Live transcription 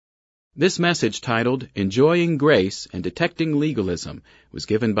This message, titled Enjoying Grace and Detecting Legalism, was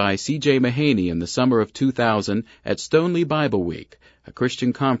given by C.J. Mahaney in the summer of 2000 at Stoneleigh Bible Week, a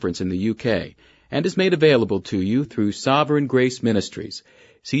Christian conference in the UK, and is made available to you through Sovereign Grace Ministries.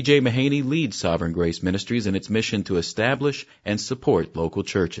 C.J. Mahaney leads Sovereign Grace Ministries in its mission to establish and support local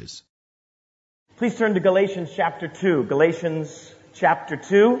churches. Please turn to Galatians chapter 2. Galatians chapter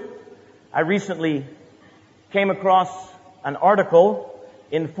 2. I recently came across an article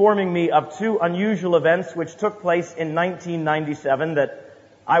informing me of two unusual events which took place in 1997 that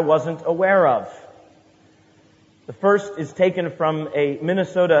I wasn't aware of. The first is taken from a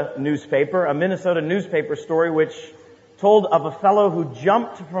Minnesota newspaper story which told of a fellow who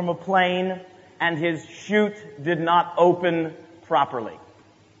jumped from a plane and his chute did not open properly.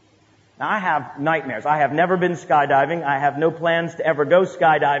 Now, I have nightmares. I have never been skydiving. I have no plans to ever go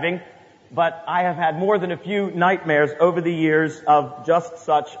skydiving. But I have had more than a few nightmares over the years of just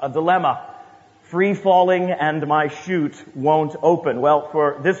such a dilemma. Free falling and my chute won't open. Well,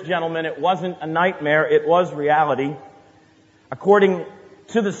 for this gentleman, it wasn't a nightmare, it was reality. According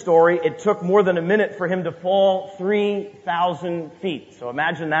to the story, it took more than a minute for him to fall 3,000 feet. So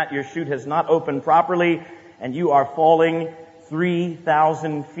imagine that, your chute has not opened properly and you are falling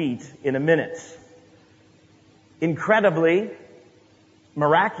 3,000 feet in a minute. Incredibly,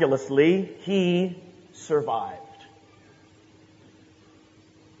 miraculously, he survived.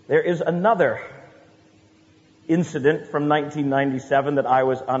 There is another incident from 1997 that I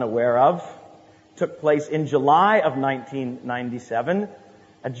was unaware of. It took place in July of 1997.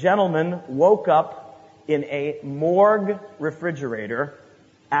 A gentleman woke up in a morgue refrigerator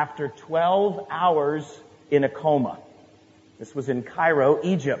after 12 hours in a coma. This was in Cairo,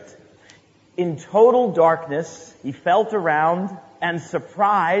 Egypt. In total darkness, he felt around, and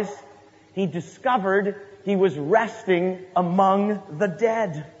surprised, he discovered he was resting among the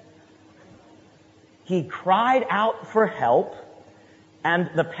dead. He cried out for help,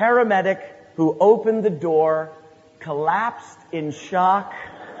 and the paramedic who opened the door collapsed in shock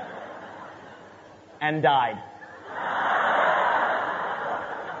and died.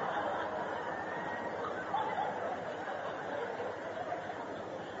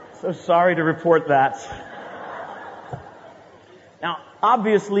 So sorry to report that. Now,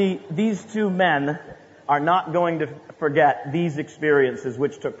 obviously, these two men are not going to forget these experiences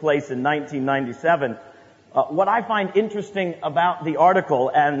which took place in 1997. What I find interesting about the article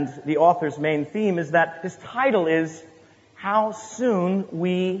and the author's main theme is that his title is How Soon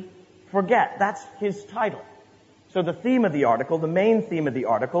We Forget. That's his title. So the theme of the article, the main theme of the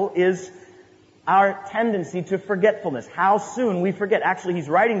article, is our tendency to forgetfulness. How soon we forget. Actually, he's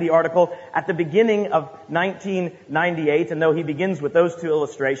writing the article at the beginning of 1998, and though he begins with those two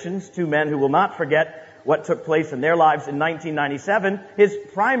illustrations, two men who will not forget what took place in their lives in 1997, his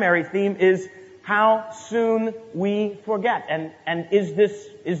primary theme is how soon we forget. And is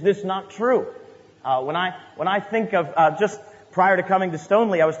this not true? When I think of just prior to coming to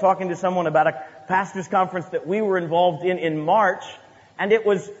Stoneleigh, I was talking to someone about a pastors' conference that we were involved in March. And it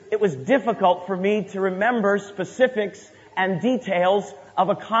was difficult for me to remember specifics and details of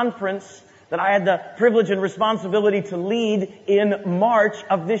a conference that I had the privilege and responsibility to lead in March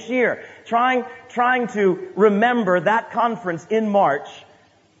of this year. Trying to remember that conference in March,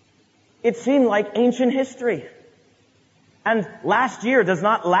 it seemed like ancient history. And does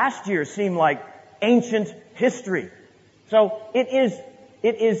not last year seem like ancient history? So it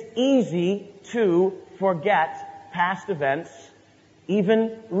is easy to forget past events,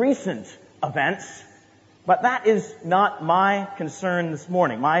 even recent events, but that is not my concern this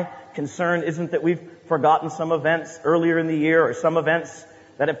morning. My concern isn't that we've forgotten some events earlier in the year or some events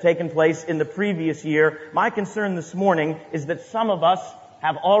that have taken place in the previous year. My concern this morning is that some of us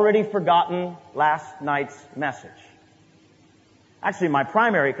have already forgotten last night's message. Actually, my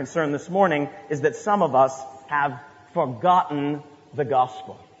primary concern this morning is that some of us have forgotten the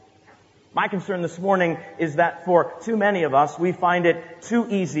gospel. My concern this morning is that for too many of us, we find it too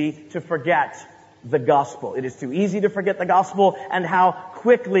easy to forget the gospel. It is too easy to forget the gospel and how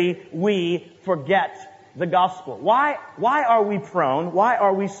quickly we forget the gospel. Why are we prone? Why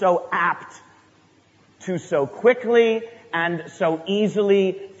are we so apt to so quickly and so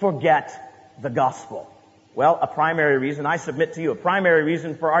easily forget the gospel? Well, a primary reason, I submit to you, a primary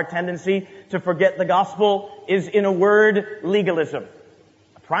reason for our tendency to forget the gospel is, in a word, legalism.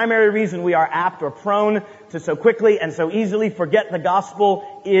 Primary reason we are apt or prone to so quickly and so easily forget the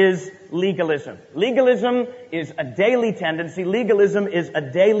gospel is legalism. Legalism is a daily tendency. Legalism is a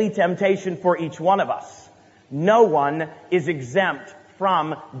daily temptation for each one of us. No one is exempt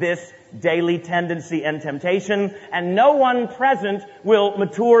from this daily tendency and temptation, and no one present will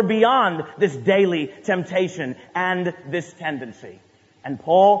mature beyond this daily temptation and this tendency. And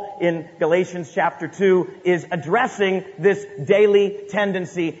Paul, in Galatians chapter 2, is addressing this daily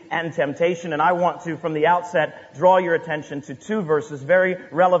tendency and temptation. And I want to, from the outset, draw your attention to two verses very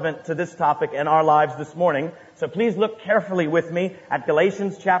relevant to this topic in our lives this morning. So please look carefully with me at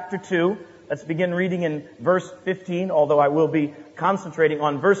Galatians chapter 2. Let's begin reading in verse 15, although I will be concentrating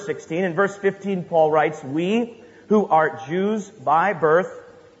on verse 16. In verse 15, Paul writes, "We who are Jews by birth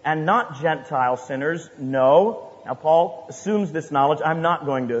and not Gentile sinners know." Now, Paul assumes this knowledge. I'm not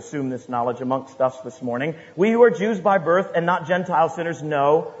going to assume this knowledge amongst us this morning. "We who are Jews by birth and not Gentile sinners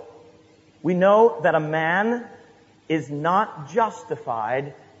know." We know that a man is not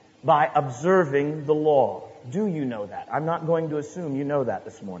justified by observing the law. Do you know that? I'm not going to assume you know that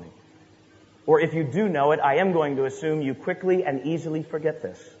this morning. Or if you do know it, I am going to assume you quickly and easily forget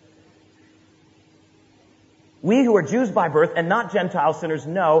this. We who are Jews by birth and not Gentile sinners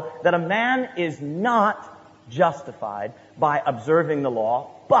know that a man is not justified by observing the law,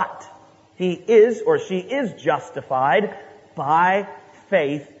 but he is or she is justified by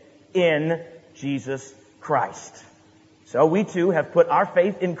faith in Jesus Christ. So we too have put our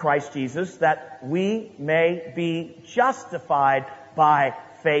faith in Christ Jesus that we may be justified by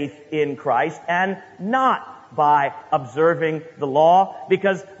faith in Christ and not by observing the law,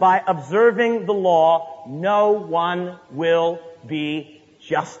 because by observing the law, no one will be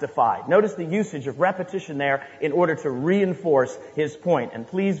justified. Notice the usage of repetition there in order to reinforce his point. And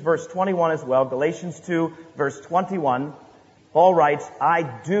please, verse 21 as well, Galatians 2, verse 21, Paul writes, "I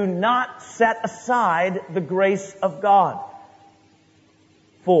do not set aside the grace of God.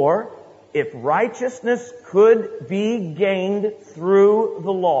 For if righteousness could be gained through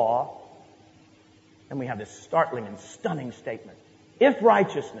the law," and we have this startling and stunning statement, if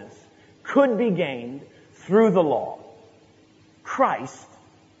righteousness could be gained through the law, Christ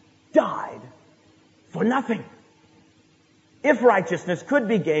died for nothing. If righteousness could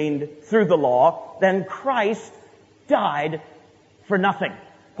be gained through the law, then Christ died for nothing.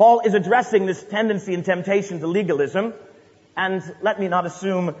 Paul is addressing this tendency and temptation to legalism, and let me not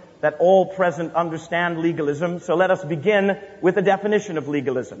assume that all present understand legalism, so let us begin with a definition of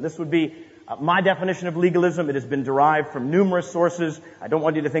legalism. This would be my definition of legalism. It has been derived from numerous sources. I don't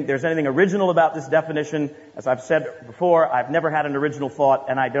want you to think there's anything original about this definition. As I've said before, I've never had an original thought,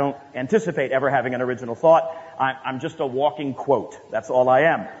 and I don't anticipate ever having an original thought. I'm just a walking quote. That's all I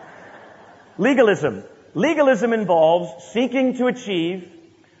am. Legalism. Legalism involves seeking to achieve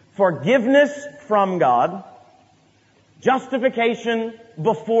forgiveness from God, justification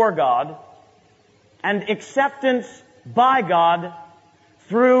before God, and acceptance by God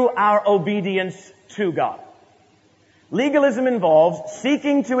through our obedience to God. Legalism involves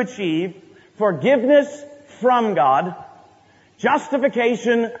seeking to achieve forgiveness from God,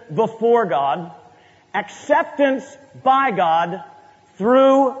 justification before God, acceptance by God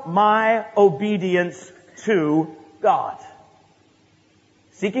through my obedience to God.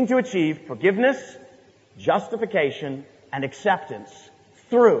 Seeking to achieve forgiveness, justification, and acceptance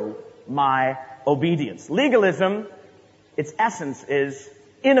through my obedience. Legalism, its essence is,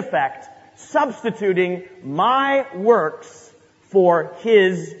 in effect, substituting my works for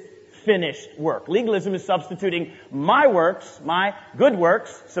His finished work. Legalism is substituting my works, my good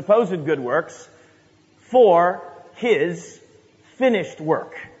works, supposed good works, for His finished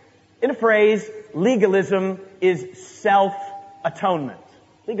work. In a phrase, legalism is self-atonement.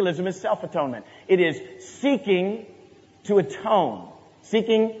 Legalism is self-atonement. It is seeking to atone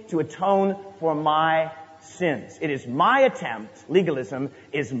for my sins. It is my attempt, legalism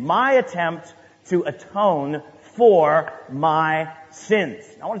is my attempt to atone for my sins.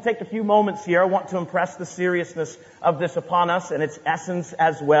 I want to take a few moments here. I want to impress the seriousness of this upon us and its essence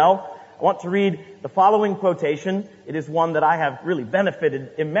as well. I want to read the following quotation. It is one that I have really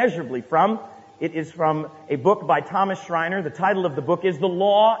benefited immeasurably from. It is from a book by Thomas Schreiner. The title of the book is The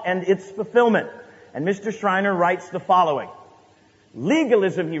Law and Its Fulfillment. And Mr. Schreiner writes the following.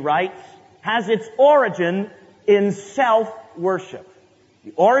 Legalism, he writes, has its origin in self-worship.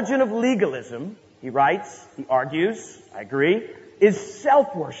 The origin of legalism, he writes, he argues, I agree, is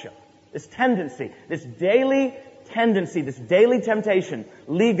self-worship. This tendency, this daily tendency, this daily temptation,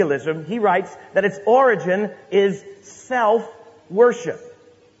 legalism, he writes that its origin is self-worship.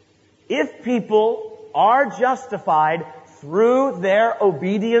 If people are justified through their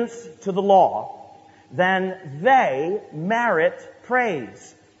obedience to the law, then they merit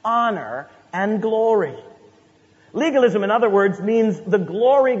praise, honor, and glory. Legalism, in other words, means the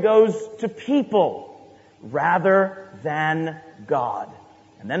glory goes to people rather than God.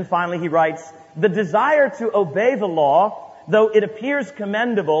 And then finally he writes, the desire to obey the law, though it appears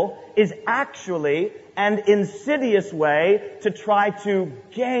commendable, is actually an insidious way to try to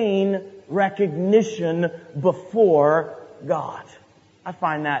gain recognition before God. I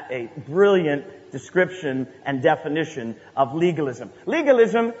find that a brilliant description and definition of legalism.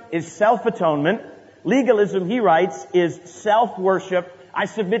 Legalism is self-atonement. Legalism, he writes, is self-worship. I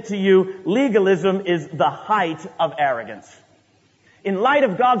submit to you, legalism is the height of arrogance. In light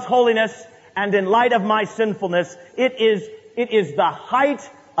of God's holiness and in light of my sinfulness, it is the height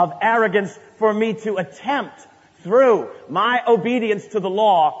of arrogance for me to attempt through my obedience to the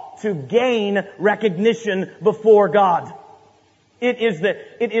law to gain recognition before God. It is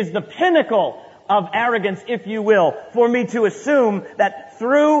the pinnacle of arrogance, if you will, for me to assume that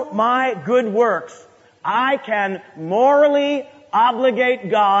through my good works, I can morally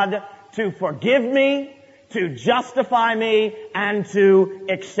obligate God to forgive me, to justify me, and to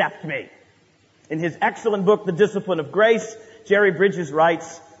accept me. In his excellent book, The Discipline of Grace, Jerry Bridges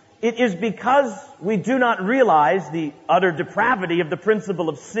writes, it is because we do not realize the utter depravity of the principle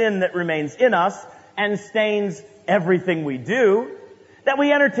of sin that remains in us and stains everything we do, that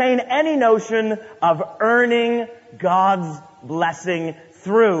we entertain any notion of earning God's blessing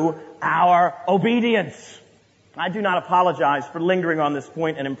through our obedience. I do not apologize for lingering on this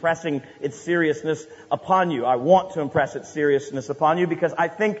point and impressing its seriousness upon you. I want to impress its seriousness upon you because I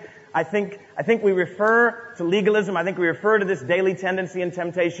think we refer to legalism, I think we refer to this daily tendency and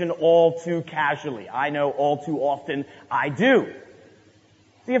temptation all too casually. I know all too often I do.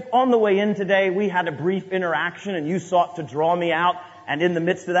 See, if on the way in today we had a brief interaction and you sought to draw me out, and in the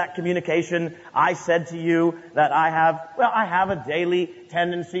midst of that communication, I said to you that I have a daily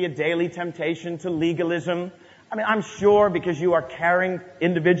tendency, a daily temptation to legalism. I mean, I'm sure because you are caring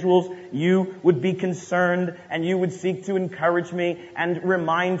individuals, you would be concerned and you would seek to encourage me and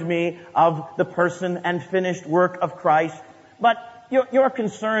remind me of the person and finished work of Christ. But your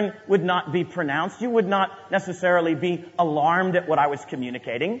concern would not be pronounced. You would not necessarily be alarmed at what I was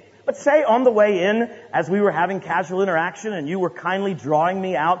communicating. But say on the way in, as we were having casual interaction and you were kindly drawing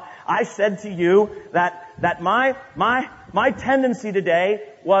me out, I said to you that my tendency today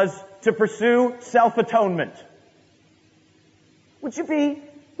was to pursue self-atonement. Would you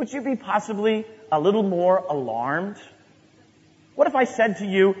be possibly a little more alarmed? What if I said to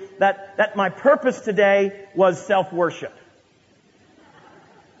you that my purpose today was self-worship?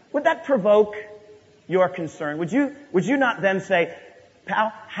 Would that provoke your concern? Would you not then say,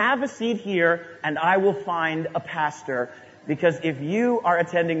 pal, have a seat here and I will find a pastor, because if you are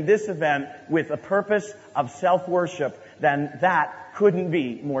attending this event with a purpose of self-worship, then that couldn't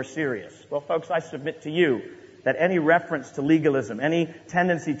be more serious. Well, folks, I submit to you that any reference to legalism, any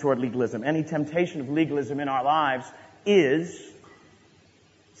tendency toward legalism, any temptation of legalism in our lives is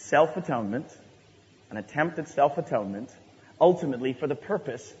self-atonement, an attempt at self-atonement, ultimately for the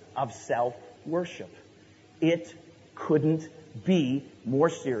purpose of self-worship. It couldn't be more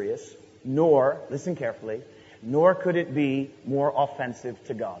serious, nor, listen carefully, nor could it be more offensive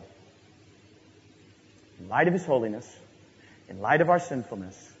to God. In light of His holiness, in light of our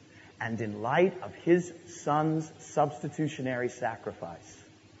sinfulness, and in light of His Son's substitutionary sacrifice,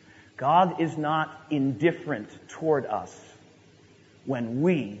 God is not indifferent toward us when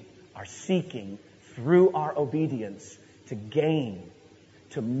we are seeking, through our obedience, to gain,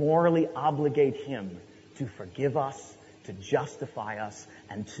 to morally obligate Him to forgive us, to justify us,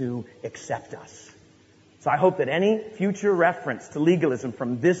 and to accept us. So I hope that any future reference to legalism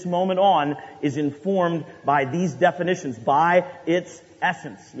from this moment on is informed by these definitions, by its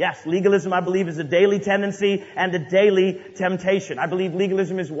essence. Yes, legalism, I believe, is a daily tendency and a daily temptation. I believe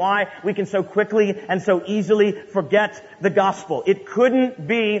legalism is why we can so quickly and so easily forget the gospel. It couldn't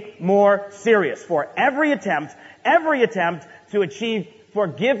be more serious. For every attempt to achieve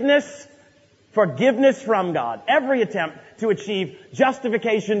forgiveness from God, every attempt to achieve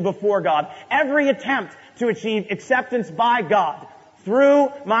justification before God, every attempt to achieve acceptance by God through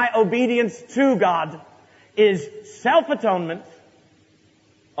my obedience to God is self-atonement,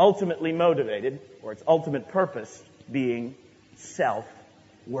 ultimately motivated, or its ultimate purpose being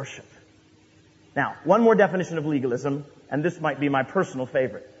self-worship. Now, one more definition of legalism, and this might be my personal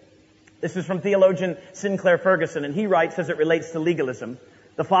favorite. This is from theologian Sinclair Ferguson, and he writes, as it relates to legalism,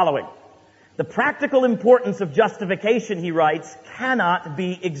 the following. The practical importance of justification, he writes, cannot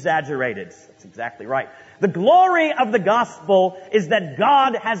be exaggerated. That's exactly right. The glory of the gospel is that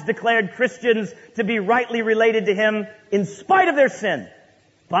God has declared Christians to be rightly related to Him in spite of their sin.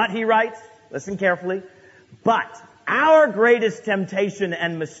 But, he writes, listen carefully, but our greatest temptation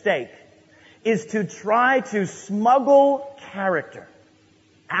and mistake is to try to smuggle character.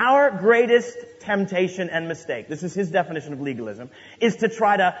 Our greatest temptation and mistake, this is his definition of legalism, is to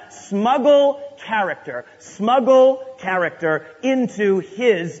try to smuggle character into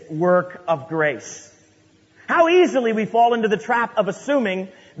his work of grace. How easily we fall into the trap of assuming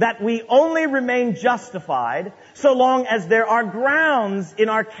that we only remain justified so long as there are grounds in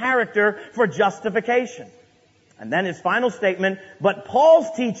our character for justification. And then his final statement, but Paul's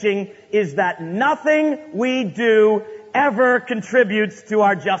teaching is that nothing we do ever contributes to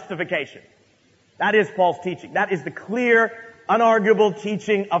our justification. That is Paul's teaching. That is the clear, unarguable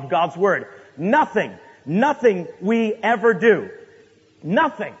teaching of God's Word. Nothing we ever do,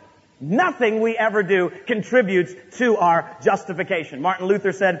 nothing we ever do contributes to our justification. Martin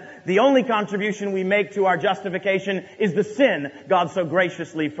Luther said, the only contribution we make to our justification is the sin God so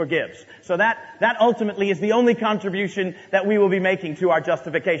graciously forgives. So that ultimately is the only contribution that we will be making to our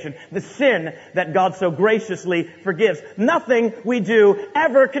justification. The sin that God so graciously forgives. Nothing we do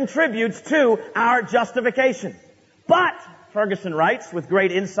ever contributes to our justification. But, Ferguson writes with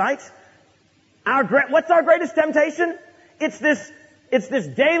great insight, what's our greatest temptation? It's this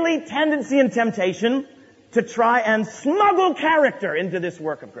daily tendency and temptation to try and smuggle character into this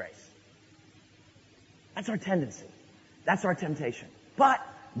work of grace. That's our tendency. That's our temptation. But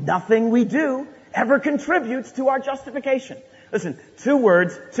nothing we do ever contributes to our justification. Listen, two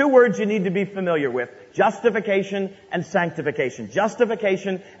words you need to be familiar with. Justification and sanctification.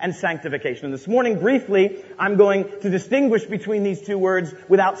 Justification and sanctification. And this morning, briefly, I'm going to distinguish between these two words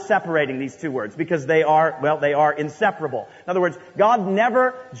without separating these two words, because they are inseparable. In other words, God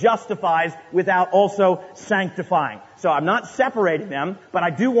never justifies without also sanctifying. So I'm not separating them, but I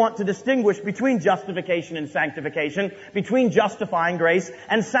do want to distinguish between justification and sanctification, between justifying grace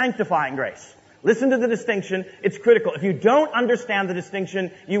and sanctifying grace. Listen to the distinction. It's critical. If you don't understand the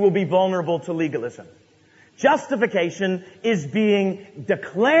distinction, you will be vulnerable to legalism. Justification is being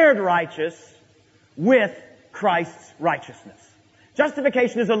declared righteous with Christ's righteousness.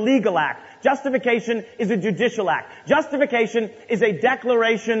 Justification is a legal act. Justification is a judicial act. Justification is a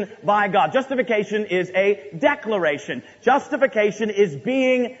declaration by God. Justification is a declaration. Justification is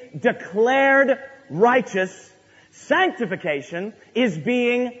being declared righteous. Sanctification is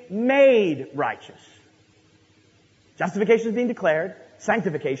being made righteous. Justification is being declared.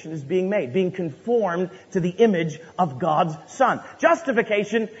 Sanctification is being made, being conformed to the image of God's Son.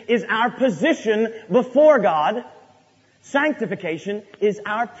 Justification is our position before God. Sanctification is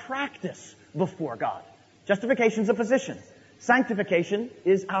our practice before God. Justification is a position. Sanctification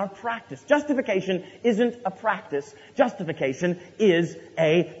is our practice. Justification isn't a practice. Justification is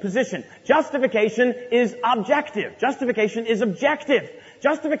a position. Justification is objective. Justification is objective.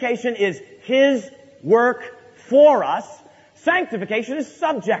 Justification is His work for us. Sanctification is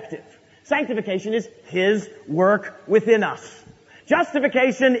subjective. Sanctification is His work within us.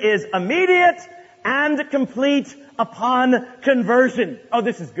 Justification is immediate and complete upon conversion. Oh,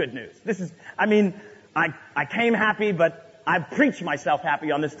 this is good news. I came happy, but I've preached myself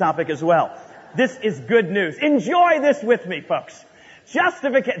happy on this topic as well. This is good news. Enjoy this with me, folks.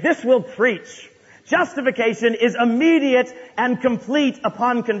 This will preach. Justification is immediate and complete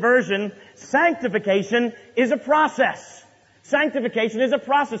upon conversion. Sanctification is a process. Sanctification is a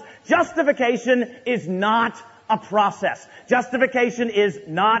process. Justification is not a process. Justification is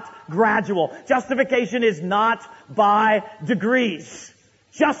not gradual. Justification is not by degrees.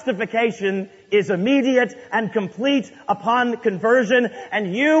 Justification is immediate and complete upon conversion,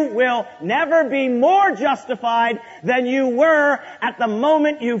 and you will never be more justified than you were at the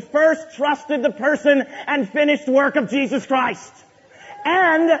moment you first trusted the person and finished work of Jesus Christ.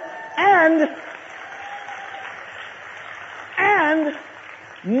 And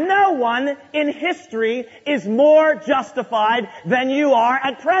no one in history is more justified than you are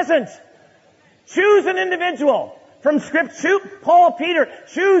at present. Choose an individual from Scripture. Paul, Peter,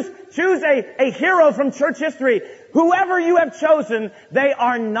 choose a hero from church history. Whoever you have chosen, they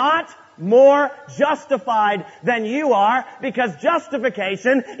are not more justified than you are, because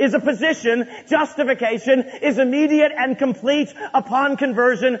justification is a position. Justification is immediate and complete upon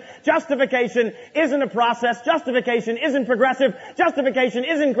conversion. Justification isn't a process. Justification isn't progressive. Justification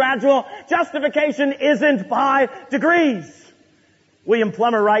isn't gradual. Justification isn't by degrees. William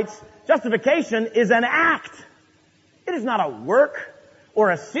Plummer writes, justification is an act. It is not a work or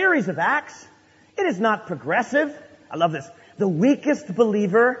a series of acts. It is not progressive. I love this. The weakest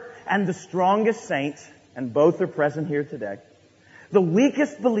believer and the strongest saint, and both are present here today. The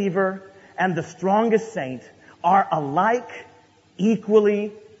weakest believer and the strongest saint are alike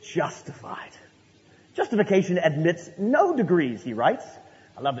equally justified. Justification admits no degrees, he writes.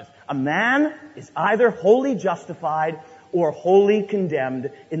 I I love this. A man is either wholly justified or wholly condemned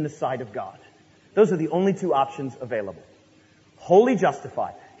in the sight of God. Those are the only two options available. Wholly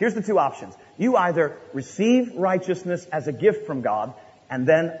justified. Here's the two options. You either receive righteousness as a gift from God and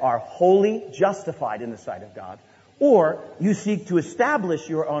then are wholly justified in the sight of God, or you seek to establish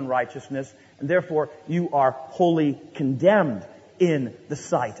your own righteousness and therefore you are wholly condemned in the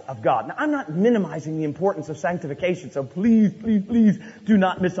sight of God. Now, I'm not minimizing the importance of sanctification, so please do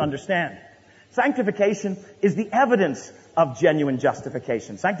not misunderstand. Sanctification is the evidence of genuine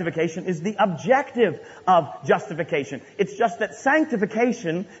justification. Sanctification is the objective of justification. It's just that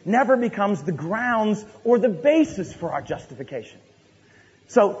sanctification never becomes the grounds or the basis for our justification.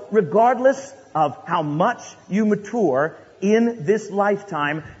 So, regardless of how much you mature in this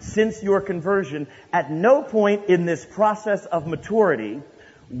lifetime since your conversion, at no point in this process of maturity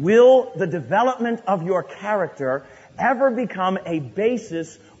will the development of your character ever become a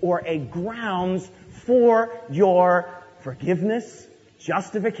basis or a grounds for your forgiveness,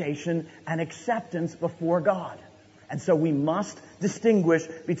 justification, and acceptance before God. And so we must distinguish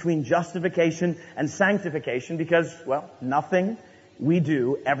between justification and sanctification because, well, nothing we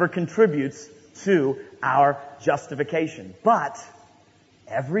do ever contributes to our justification. But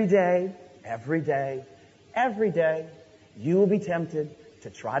every day, you will be tempted to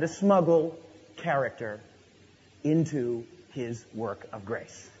try to smuggle character into His work of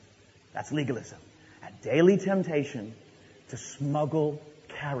grace. That's legalism. A daily temptation to smuggle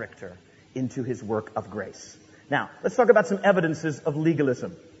character into His work of grace. Now, let's talk about some evidences of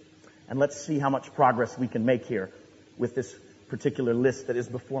legalism. And let's see how much progress we can make here with this particular list that is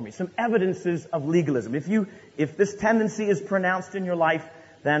before me. Some evidences of legalism. If this tendency is pronounced in your life,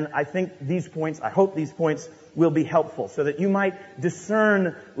 then I hope these points will be helpful so that you might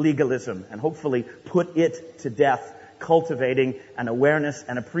discern legalism and hopefully put it to death, cultivating an awareness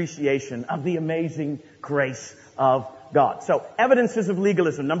and appreciation of the amazing grace of God. So, evidences of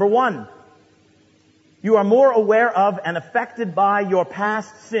legalism. Number one, you are more aware of and affected by your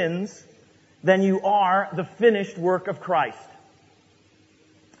past sins than you are the finished work of Christ.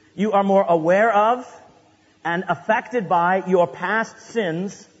 You are more aware of and affected by your past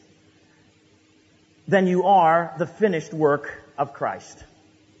sins than you are the finished work of Christ.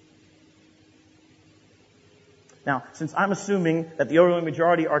 Now, since I'm assuming that the overwhelming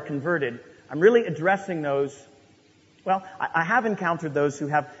majority are converted, I'm really addressing those. Well, I have encountered those who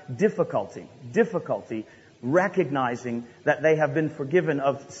have difficulty recognizing that they have been forgiven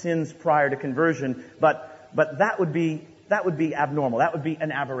of sins prior to conversion, but that would be abnormal. That would be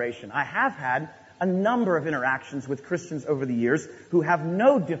an aberration. I have had a number of interactions with Christians over the years who have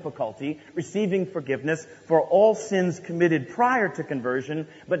no difficulty receiving forgiveness for all sins committed prior to conversion,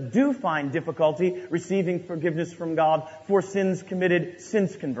 but do find difficulty receiving forgiveness from God for sins committed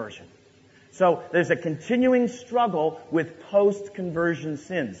since conversion. So there's a continuing struggle with post-conversion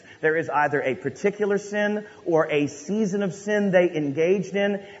sins. There is either a particular sin or a season of sin they engaged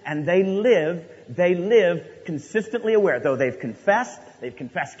in, and they live consistently aware. Though they've confessed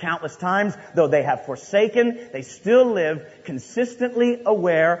countless times, though they have forsaken, they still live consistently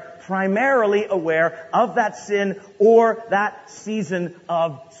aware, primarily aware of that sin or that season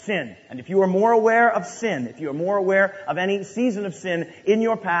of sin. And if you are more aware of sin, if you are more aware of any season of sin in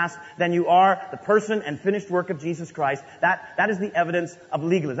your past than you are the person and finished work of Jesus Christ, that is the evidence of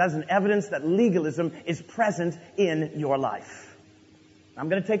legalism. That is an evidence that legalism is present in your life. I'm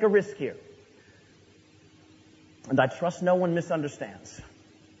going to take a risk here. And I trust no one misunderstands,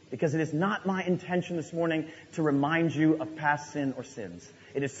 because it is not my intention this morning to remind you of past sin or sins.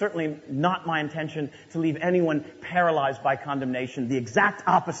 It is certainly not my intention to leave anyone paralyzed by condemnation. The exact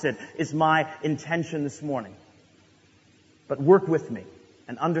opposite is my intention this morning. But work with me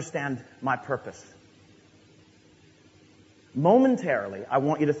and understand my purpose. Momentarily, I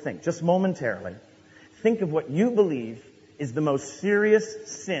want you to think, just momentarily, think of what you believe is the most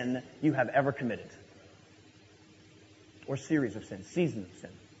serious sin you have ever committed. Or series of sins, season of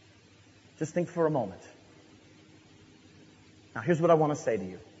sin. Just think for a moment. Now, here's what I want to say to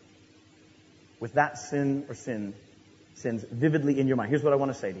you. With that sin or sins vividly in your mind, here's what I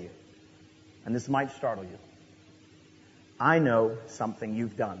want to say to you. And this might startle you. I know something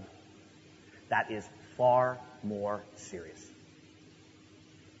you've done that is far more serious.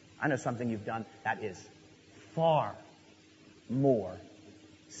 I know something you've done that is far more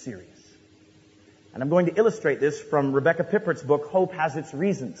serious. And I'm going to illustrate this from Rebecca Pippert's book, Hope Has Its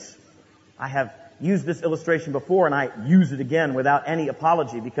Reasons. I have used this illustration before, and I use it again without any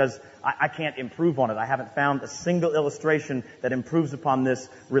apology because I can't improve on it. I haven't found a single illustration that improves upon this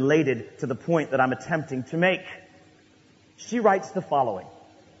related to the point that I'm attempting to make. She writes the following.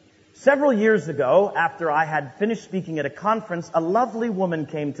 Several years ago, after I had finished speaking at a conference, a lovely woman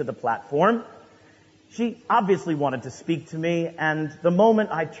came to the platform. She obviously wanted to speak to me, and the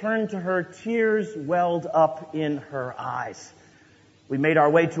moment I turned to her, tears welled up in her eyes. We made our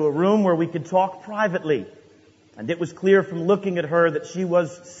way to a room where we could talk privately, and it was clear from looking at her that she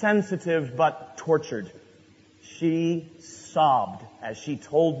was sensitive but tortured. She sobbed as she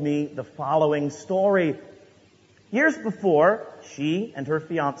told me the following story. Years before, she and her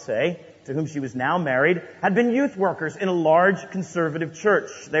fiancé, to whom she was now married, had been youth workers in a large conservative church.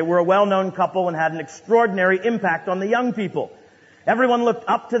 They were a well-known couple and had an extraordinary impact on the young people. Everyone looked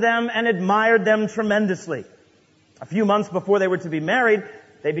up to them and admired them tremendously. A few months before they were to be married,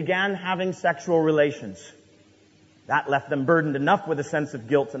 they began having sexual relations. That left them burdened enough with a sense of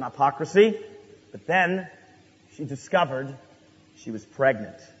guilt and hypocrisy. But then she discovered she was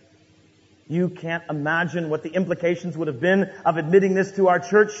pregnant. You can't imagine what the implications would have been of admitting this to our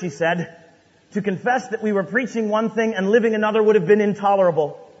church, she said. To confess that we were preaching one thing and living another would have been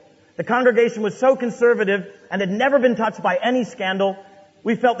intolerable. The congregation was so conservative and had never been touched by any scandal.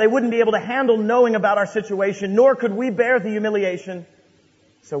 We felt they wouldn't be able to handle knowing about our situation, nor could we bear the humiliation.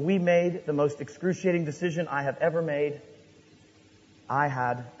 So we made the most excruciating decision I have ever made. I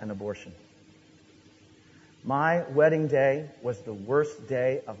had an abortion. My wedding day was the worst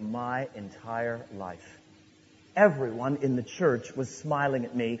day of my entire life. Everyone in the church was smiling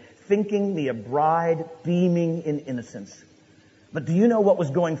at me, thinking me a bride beaming in innocence. But do you know what was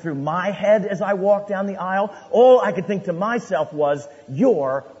going through my head as I walked down the aisle? All I could think to myself was,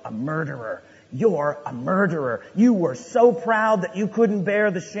 you're a murderer. You're a murderer. You were so proud that you couldn't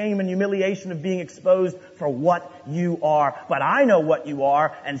bear the shame and humiliation of being exposed for what you are. But I know what you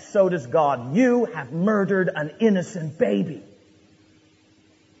are, and so does God. You have murdered an innocent baby.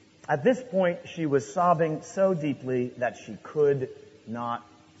 At this point, she was sobbing so deeply that she could not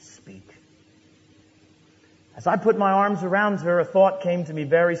speak. As I put my arms around her, a thought came to me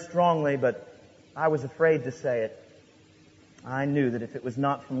very strongly, but I was afraid to say it. I knew that if it was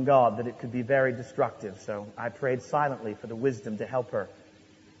not from God, that it could be very destructive, so I prayed silently for the wisdom to help her.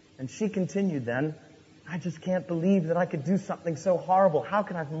 And she continued then, I just can't believe that I could do something so horrible. How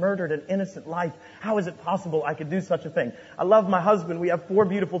can I have murdered an innocent life? How is it possible I could do such a thing? I love my husband. We have 4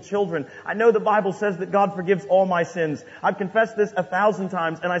 beautiful children. I know the Bible says that God forgives all my sins. I've confessed this 1,000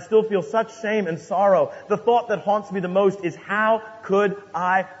 times, and I still feel such shame and sorrow. The thought that haunts me the most is, how could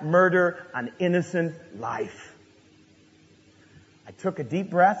I murder an innocent life? I took a deep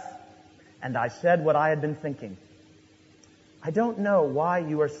breath, and I said what I had been thinking. I don't know why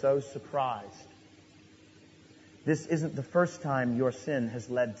you are so surprised. This isn't the first time your sin has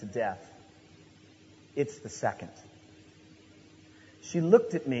led to death. It's the second. She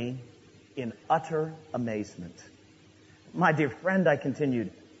looked at me in utter amazement. My dear friend, I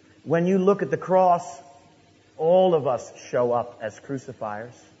continued, when you look at the cross, all of us show up as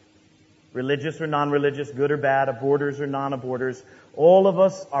crucifiers. Religious or non-religious, good or bad, aborters or non-aborters, all of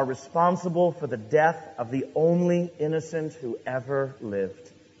us are responsible for the death of the only innocent who ever lived.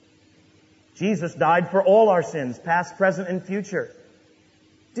 Jesus died for all our sins, past, present, and future.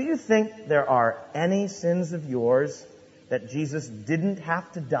 Do you think there are any sins of yours that Jesus didn't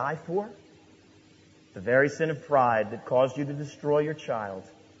have to die for? The very sin of pride that caused you to destroy your child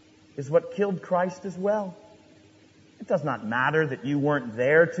is what killed Christ as well. It does not matter that you weren't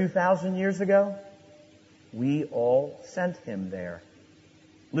there 2,000 years ago. We all sent him there.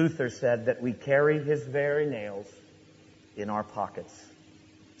 Luther said that we carry his very nails in our pockets.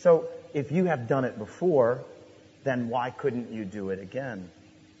 So if you have done it before, then why couldn't you do it again?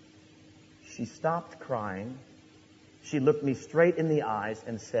 She stopped crying. She looked me straight in the eyes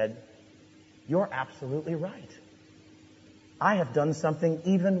and said, you're absolutely right. I have done something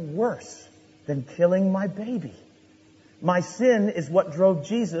even worse than killing my baby. My sin is what drove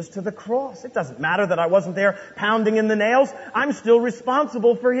Jesus to the cross. It doesn't matter that I wasn't there pounding in the nails. I'm still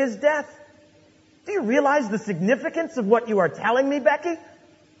responsible for his death. Do you realize the significance of what you are telling me, Becky?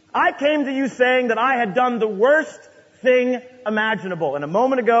 I came to you saying that I had done the worst thing imaginable. And a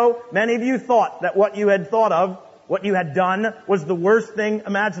moment ago, many of you thought that what you had thought of, what you had done, was the worst thing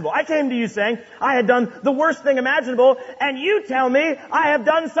imaginable. I came to you saying I had done the worst thing imaginable, and you tell me I have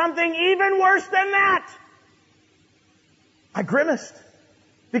done something even worse than that. I grimaced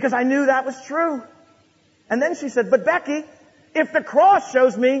because I knew that was true. And then she said, but Becky, if the cross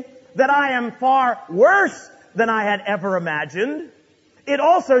shows me that I am far worse than I had ever imagined, it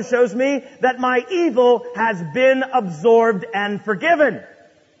also shows me that my evil has been absorbed and forgiven.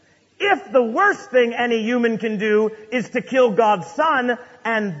 If the worst thing any human can do is to kill God's Son,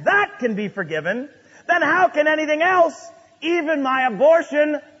 and that can be forgiven, then how can anything else even my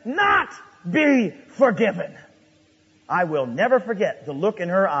abortion not be forgiven. I will never forget the look in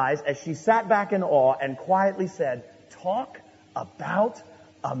her eyes as she sat back in awe and quietly said, talk about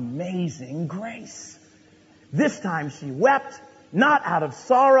amazing grace. This time she wept, not out of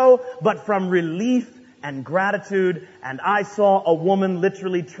sorrow, but from relief and gratitude, and I saw a woman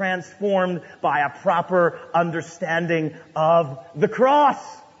literally transformed by a proper understanding of the cross.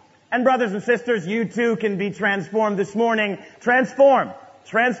 And brothers and sisters, you too can be transformed this morning. Transformed.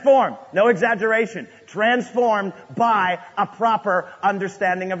 No exaggeration. Transformed by a proper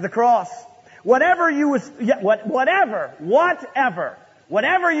understanding of the cross. Whatever you were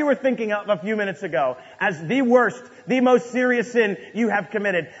thinking of a few minutes ago as the worst, the most serious sin you have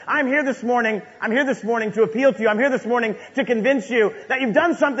committed, I'm here this morning to appeal to you. I'm here this morning to convince you that you've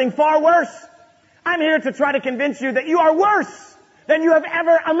done something far worse. I'm here to try to convince you that you are worse than you have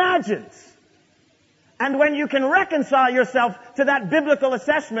ever imagined. And when you can reconcile yourself to that biblical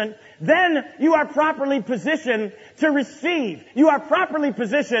assessment, then you are properly positioned to receive. You are properly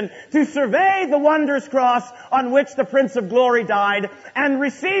positioned to survey the wondrous cross on which the Prince of Glory died and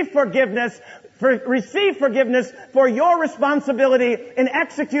receive forgiveness for your responsibility in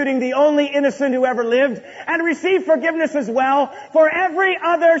executing the only innocent who ever lived, and receive forgiveness as well for every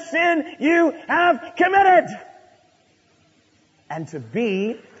other sin you have committed. And to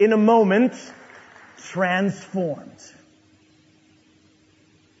be, in a moment, transformed.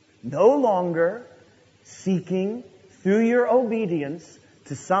 No longer seeking through your obedience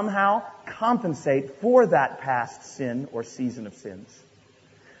to somehow compensate for that past sin or season of sins.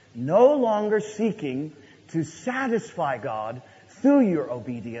 No longer seeking to satisfy God through your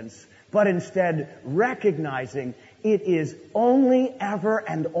obedience, but instead recognizing it is only ever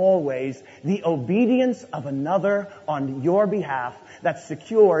and always the obedience of another on your behalf that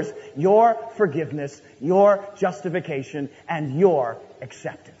secures your forgiveness, your justification, and your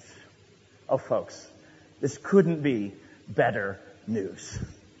acceptance. Oh, folks, this couldn't be better news.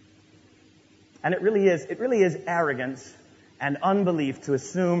 And it really is arrogance and unbelief to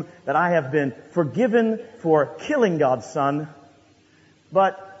assume that I have been forgiven for killing God's Son,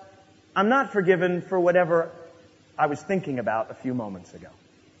 but I'm not forgiven for whatever I was thinking about a few moments ago.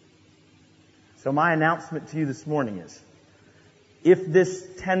 So my announcement to you this morning is, if this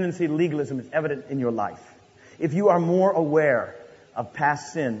tendency to legalism is evident in your life, if you are more aware of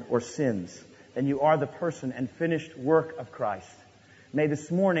past sin or sins than you are the person and finished work of Christ, may this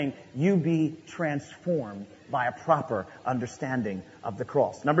morning you be transformed by a proper understanding of the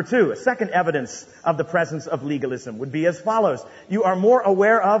cross. Number two, a second evidence of the presence of legalism would be as follows. You are more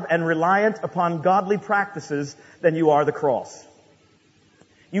aware of and reliant upon godly practices than you are the cross.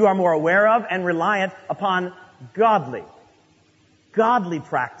 You are more aware of and reliant upon godly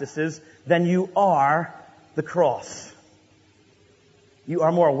practices than you are the cross. You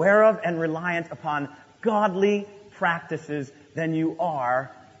are more aware of and reliant upon godly practices than you are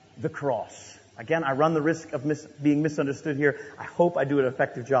the cross. Again, I run the risk of being misunderstood here. I hope I do an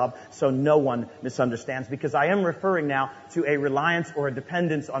effective job so no one misunderstands, because I am referring now to a reliance or a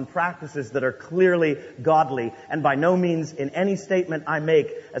dependence on practices that are clearly godly. And by no means in any statement I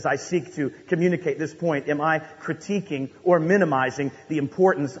make as I seek to communicate this point am I critiquing or minimizing the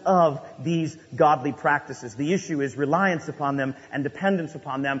importance of these godly practices. The issue is reliance upon them and dependence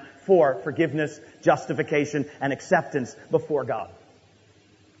upon them for forgiveness, justification, and acceptance before God.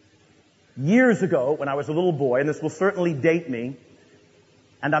 Years ago, when I was a little boy, and this will certainly date me,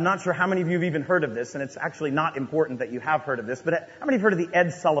 and I'm not sure how many of you have even heard of this, and it's actually not important that you have heard of this, but how many have heard of the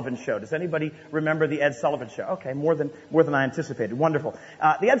Ed Sullivan Show? Does anybody remember the Ed Sullivan Show? Okay, more than I anticipated. Wonderful.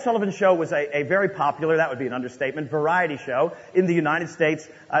 The Ed Sullivan Show was a very popular, that would be an understatement, variety show in the United States.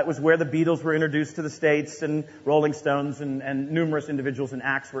 It was where the Beatles were introduced to the States, and Rolling Stones and numerous individuals and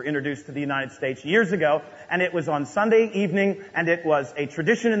acts were introduced to the United States years ago, and it was on Sunday evening, and it was a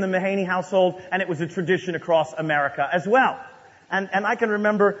tradition in the Mahaney household, and it was a tradition across America as well. And I can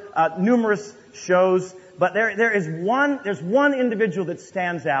remember numerous shows, but there's one individual that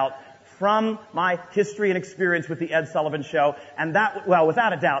stands out from my history and experience with the Ed Sullivan Show, and that, well,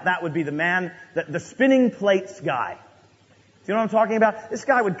 without a doubt, that would be the man, the spinning plates guy. Do you know what I'm talking about? This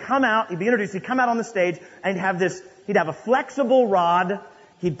guy would come out, he'd be introduced, he'd come out on the stage, and he'd have a flexible rod.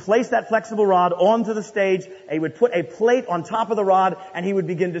 He'd place that flexible rod onto the stage, and he would put a plate on top of the rod, and he would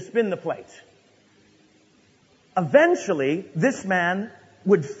begin to spin the plate. Eventually, this man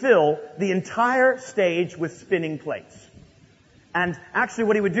would fill the entire stage with spinning plates. And actually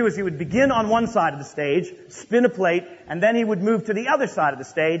what he would do is he would begin on one side of the stage, spin a plate, and then he would move to the other side of the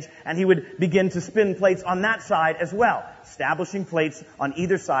stage, and he would begin to spin plates on that side as well, establishing plates on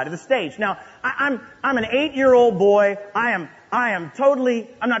either side of the stage. Now, I'm an 8-year-old boy. I'm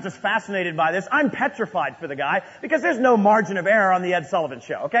not just fascinated by this, I'm petrified for the guy, because there's no margin of error on the Ed Sullivan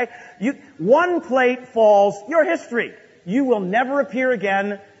Show, okay? One plate falls, you're history. You will never appear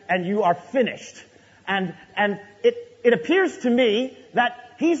again, and you are finished. And it appears to me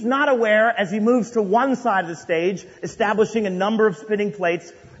that he's not aware, as he moves to one side of the stage, establishing a number of spinning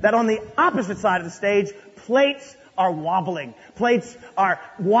plates, that on the opposite side of the stage, plates are wobbling. Plates are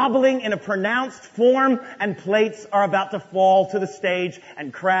wobbling in a pronounced form, and plates are about to fall to the stage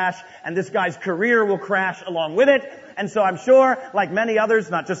and crash, and this guy's career will crash along with it. And so I'm sure, like many others,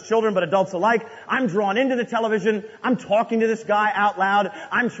 not just children but adults alike, I'm drawn into the television. I'm talking to this guy out loud.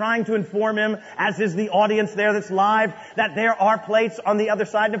 I'm trying to inform him, as is the audience there that's live, that there are plates on the other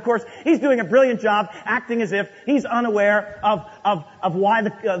side. And of course, he's doing a brilliant job acting as if he's unaware of why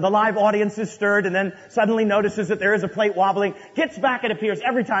the live audience is stirred, and then suddenly notices that there is a plate wobbling, gets back and appears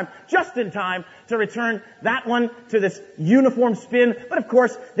every time just in time to return that one to this uniform spin. But of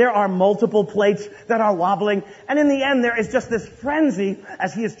course, there are multiple plates that are wobbling, and in the end there is just this frenzy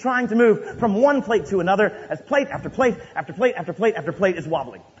as he is trying to move from one plate to another, as plate after plate after plate after plate after plate is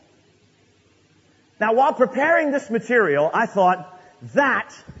wobbling. Now, while preparing this material, I thought,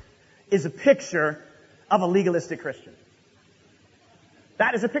 that is a picture of a legalistic Christian.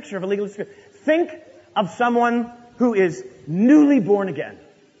 That is a picture of a legalistic Christian. Think of someone who is newly born again.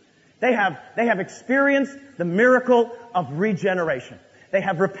 They have experienced the miracle of regeneration. They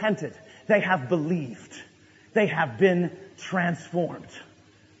have repented. They have believed. They have been transformed.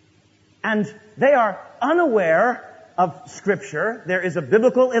 And they are unaware of Scripture. There is a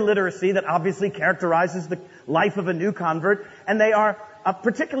biblical illiteracy that obviously characterizes the life of a new convert, and they are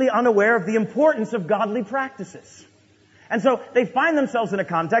particularly unaware of the importance of godly practices. And so they find themselves in a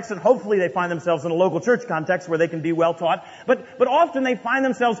context, and hopefully they find themselves in a local church context where they can be well taught, but often they find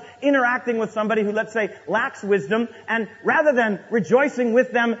themselves interacting with somebody who, let's say, lacks wisdom, and rather than rejoicing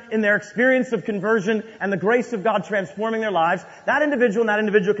with them in their experience of conversion and the grace of God transforming their lives, that individual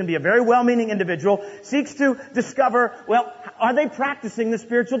can be a very well-meaning individual, seeks to discover, well, are they practicing the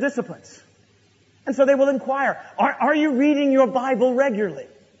spiritual disciplines? And so they will inquire, are you reading your Bible regularly?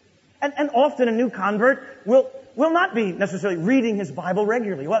 And often a new convert will not be necessarily reading his Bible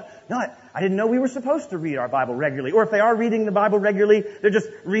regularly. Well, no, I didn't know we were supposed to read our Bible regularly. Or if they are reading the Bible regularly, they're just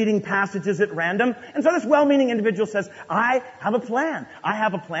reading passages at random. And so this well-meaning individual says, I have a plan. I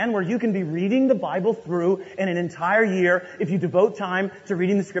have a plan where you can be reading the Bible through in an entire year if you devote time to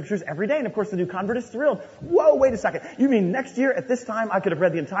reading the Scriptures every day. And of course, the new convert is thrilled. Whoa, wait a second. You mean next year at this time I could have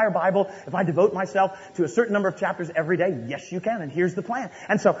read the entire Bible if I devote myself to a certain number of chapters every day? Yes, you can. And here's the plan.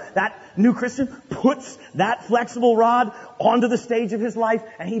 And so that new Christian puts that flexible rod onto the stage of his life,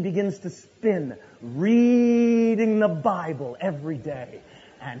 and he begins to spin, reading the Bible every day.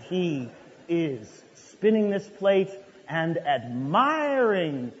 And he is spinning this plate and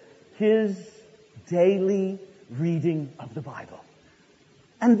admiring his daily reading of the Bible.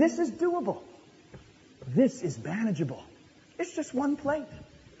 And this is doable. This is manageable. It's just one plate.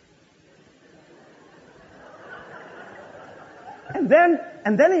 And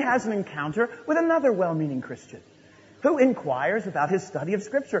then he has an encounter with another well-meaning Christian who inquires about his study of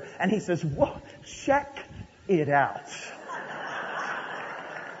Scripture. And he says, whoa, check it out.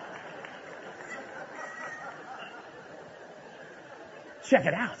 Check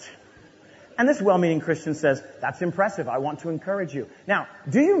it out. And this well-meaning Christian says, that's impressive. I want to encourage you. Now,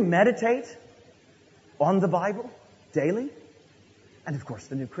 do you meditate on the Bible daily? And of course,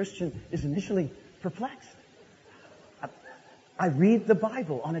 the new Christian is initially perplexed. I read the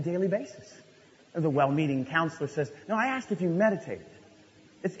Bible on a daily basis. And the well-meaning counselor says, no, I asked if you meditated.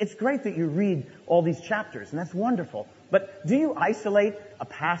 It's great that you read all these chapters, and that's wonderful. But do you isolate a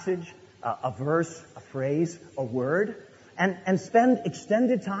passage, a verse, a phrase, a word, and spend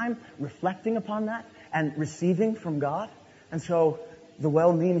extended time reflecting upon that and receiving from God? And so the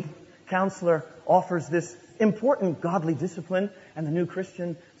well-meaning counselor offers this important godly discipline, and the new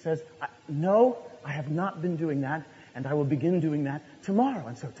Christian says, no, I have not been doing that. And I will begin doing that tomorrow.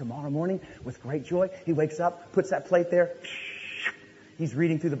 And so tomorrow morning, with great joy, he wakes up, puts that plate there. He's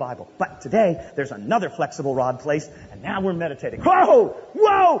reading through the Bible. But today, there's another flexible rod placed, and now we're meditating.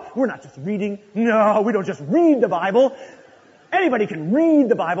 Whoa! We're not just reading. No, we don't just read the Bible. Anybody can read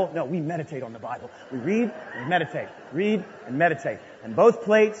the Bible. No, we meditate on the Bible. We read and meditate. Read and meditate. And both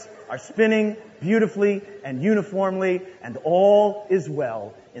plates are spinning beautifully and uniformly, and all is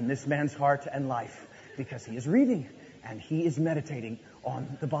well in this man's heart and life. Because he is reading, and he is meditating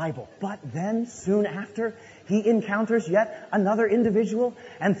on the Bible. But then, soon after, he encounters yet another individual,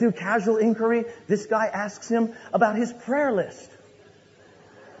 and through casual inquiry, this guy asks him about his prayer list.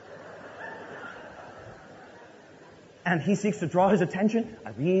 And he seeks to draw his attention. I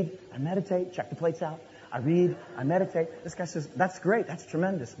read, I meditate, check the plates out. I read, I meditate. This guy says, that's great, that's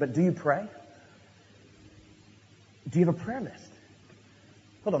tremendous, but do you pray? Do you have a prayer list?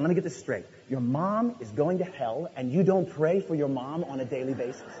 Hold on, let me get this straight. Your mom is going to hell, and you don't pray for your mom on a daily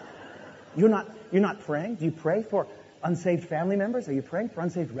basis? You're not praying? Do you pray for unsaved family members? Are you praying for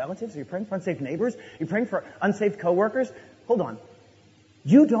unsaved relatives? Are you praying for unsaved neighbors? Are you praying for unsaved coworkers? Hold on.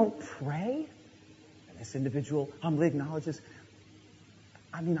 You don't pray? And this individual humbly acknowledges,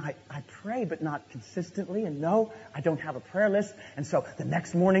 I pray, but not consistently, and no, I don't have a prayer list. And so the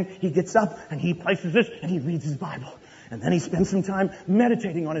next morning he gets up and he places this and he reads his Bible. And then he spends some time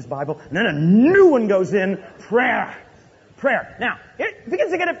meditating on his Bible. And then a new one goes in, prayer. Prayer. Now, it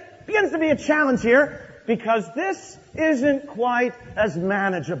begins to be a challenge here, because this isn't quite as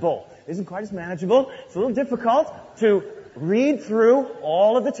manageable. It's a little difficult to read through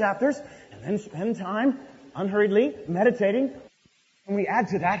all of the chapters and then spend time unhurriedly meditating. And we add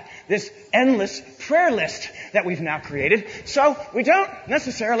to that this endless prayer list that we've now created. So we don't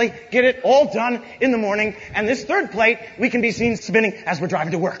necessarily get it all done in the morning. And this third plate, we can be seen spinning as we're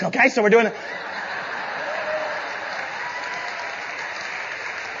driving to work. Okay? So we're doing it.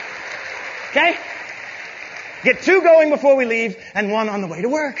 Okay? Get 2 going before we leave and 1 on the way to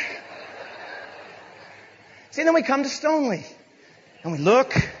work. See, then we come to Stoneleigh. And we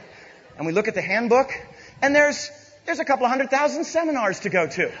look at the handbook, and there's a couple of 100,000 seminars to go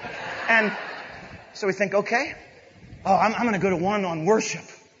to. And so we think, okay, I'm going to go to one on worship.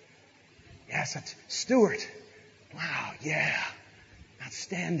 Yes, that's Stuart. Wow, yeah,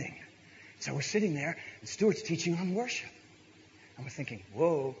 outstanding. So we're sitting there, and Stuart's teaching on worship. And we're thinking,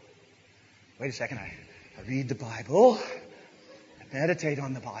 whoa, wait a second, I read the Bible, I meditate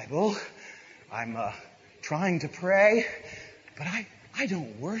on the Bible, I'm trying to pray, but I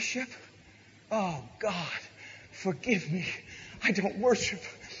don't worship. Oh, God, forgive me. I don't worship.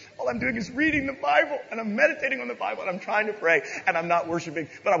 All I'm doing is reading the Bible, and I'm meditating on the Bible, and I'm trying to pray, and I'm not worshiping,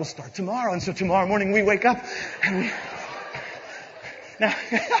 but I will start tomorrow. And so tomorrow morning we wake up, and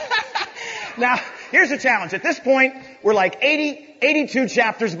Now, here's the challenge. At this point, we're like 82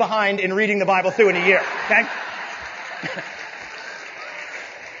 chapters behind in reading the Bible through in a year, okay?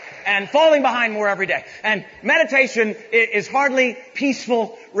 And falling behind more every day. And meditation is hardly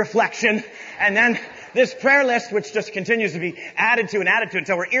peaceful reflection. And then this prayer list, which just continues to be added to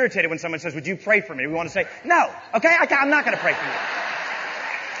until we're irritated when someone says, would you pray for me? We want to say, no, okay? I'm not going to pray for you.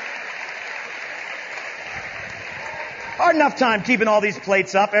 Hard enough time keeping all these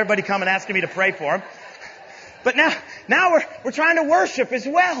plates up. Everybody coming asking me to pray for them. But now we're trying to worship as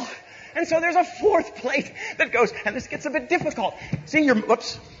well. And so there's a 4th plate that goes, and this gets a bit difficult. See,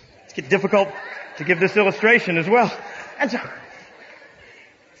 it's getting difficult to give this illustration as well. And so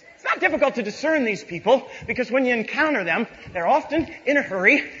it's not difficult to discern these people, because when you encounter them, they're often in a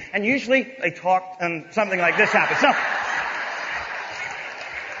hurry, and usually they talk and something like this happens. So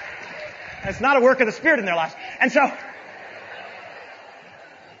it's not a work of the Spirit in their lives. And so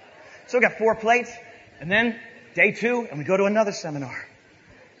we got 4 plates, and then day 2, and we go to another seminar.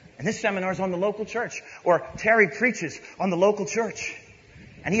 And this seminar is on the local church, or Terry preaches on the local church.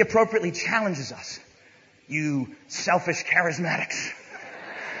 And he appropriately challenges us. You selfish charismatics.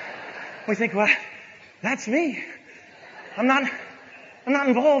 We think, well, that's me. I'm not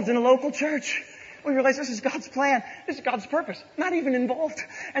involved in a local church. We realize this is God's plan. This is God's purpose. Not even involved.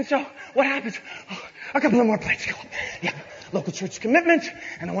 And so what happens? A couple of more plates go up. Yeah, local church commitment.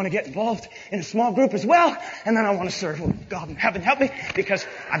 And I want to get involved in a small group as well. And then I want to serve. Oh, God in heaven help me, because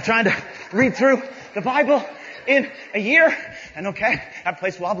I'm trying to read through the Bible in a year. And okay, that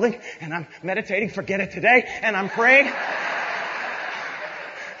plate's wobbling. And I'm meditating. Forget it today. And I'm praying.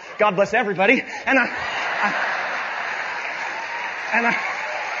 God bless everybody. And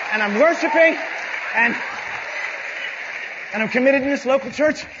I'm worshiping. And I'm committed in this local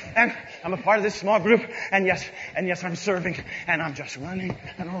church, and I'm a part of this small group, and yes, I'm serving, and I'm just running,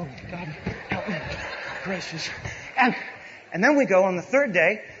 and oh, God, help me, gracious. And then we go on the 3rd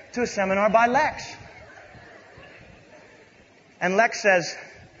day to a seminar by Lex. And Lex says,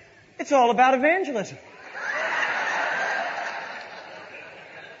 it's all about evangelism.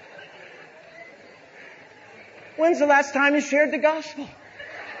 When's the last time you shared the gospel?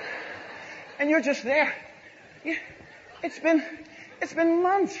 And you're just there. It's been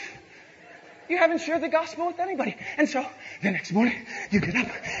months. You haven't shared the gospel with anybody. And so the next morning you get up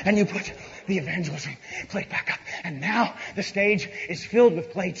and you put the evangelism plate back up. And now the stage is filled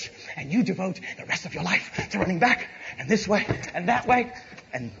with plates, and you devote the rest of your life to running back and this way and that way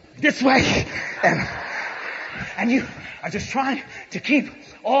and this way. And you are just trying to keep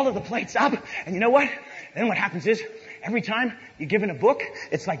all of the plates up. And you know what? Then what happens is, every time you're given a book,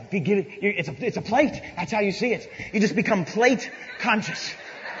 it's like it's a plate. That's how you see it. You just become plate conscious.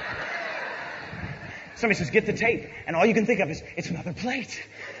 Somebody says, get the tape. And all you can think of is, it's another plate.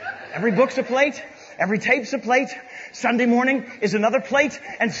 Every book's a plate. Every tape's a plate. Sunday morning is another plate.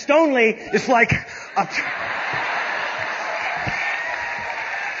 And Stoneleigh is like a...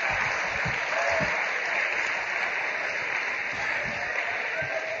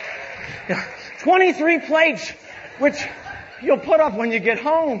 23 plates, which you'll put up when you get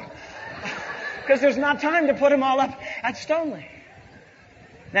home. Because there's not time to put them all up at Stoneleigh.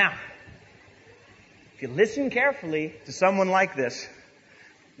 Now, if you listen carefully to someone like this,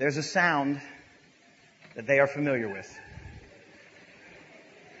 there's a sound that they are familiar with.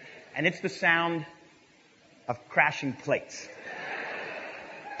 And it's the sound of crashing plates.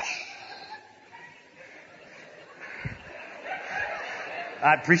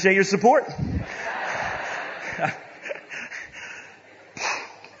 I appreciate your support.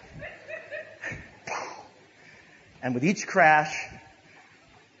 And with each crash,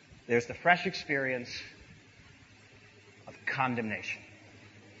 there's the fresh experience of condemnation.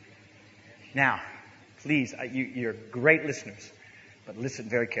 Now, please, you're great listeners, but listen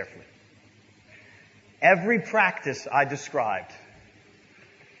very carefully. Every practice I described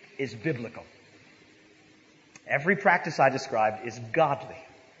is biblical. Every practice I described is godly.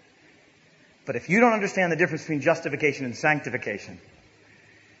 But if you don't understand the difference between justification and sanctification,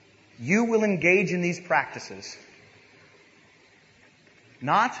 you will engage in these practices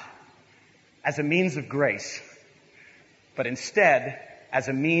not as a means of grace, but instead as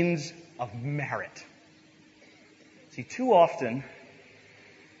a means of merit. See, too often,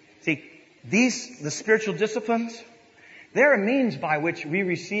 the spiritual disciplines, they're a means by which we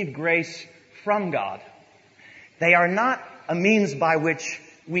receive grace from God. They are not a means by which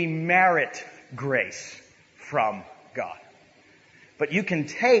we merit grace from God. But you can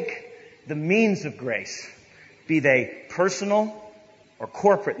take the means of grace, be they personal or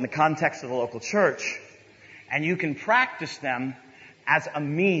corporate in the context of the local church, and you can practice them as a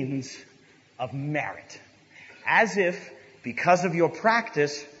means of merit. As if, because of your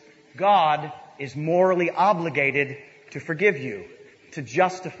practice, God is morally obligated to forgive you, to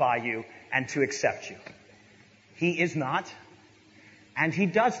justify you, and to accept you. He is not, and He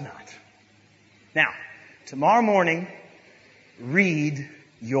does not. Now, tomorrow morning, read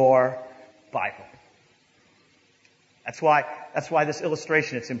your Bible. That's why this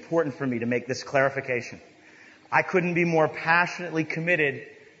illustration, it's important for me to make this clarification. I couldn't be more passionately committed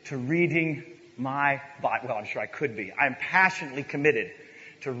to reading my Bible. Well, I'm sure I could be. I'm passionately committed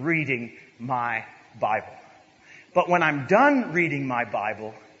to reading my Bible. But when I'm done reading my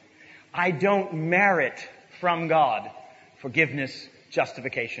Bible, I don't merit from God forgiveness,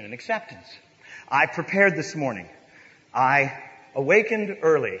 justification, and acceptance. I prepared this morning. I awakened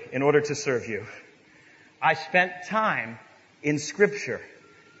early in order to serve you. I spent time in Scripture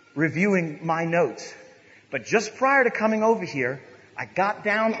reviewing my notes. But just prior to coming over here, I got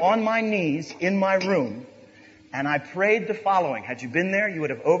down on my knees in my room and I prayed the following. Had you been there, you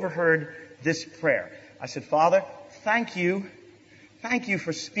would have overheard this prayer. I said, Father, thank you. Thank you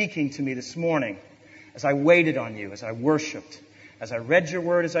for speaking to me this morning as I waited on you, as I worshiped, as I read your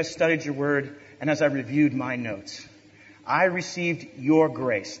word, as I studied your word, and as I reviewed my notes. I received your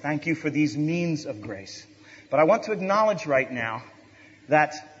grace. Thank you for these means of grace. But I want to acknowledge right now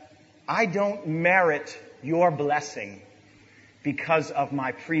that I don't merit your blessing because of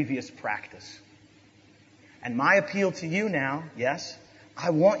my previous practice. And my appeal to you now, yes, I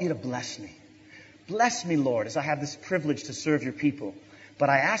want you to bless me. Bless me, Lord, as I have this privilege to serve your people. But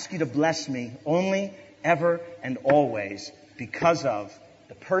I ask you to bless me only, ever, and always because of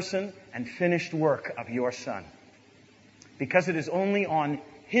the person and finished work of your Son. Because it is only on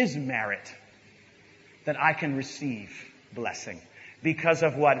His merit that I can receive blessing. Because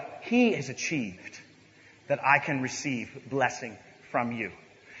of what He has achieved, that I can receive blessing from you.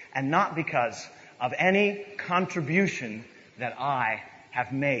 And not because of any contribution that I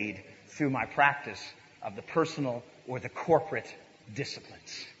have made through my practice of the personal or the corporate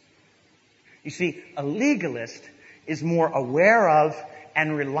disciplines. You see, a legalist is more aware of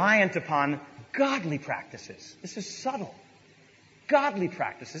and reliant upon godly practices. This is subtle. Godly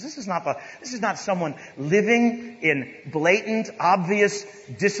practices. This is not someone living in blatant, obvious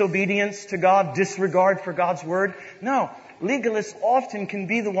disobedience to God, disregard for God's word. No, legalists often can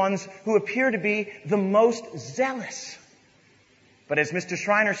be the ones who appear to be the most zealous. But as Mr.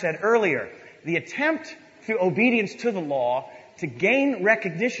 Schreiner said earlier, the attempt through obedience to the law to gain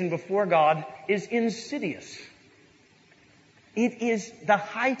recognition before God is insidious. It is the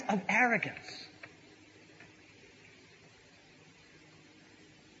height of arrogance.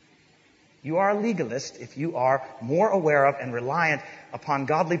 You are a legalist if you are more aware of and reliant upon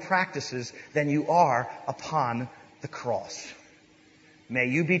godly practices than you are upon the cross. May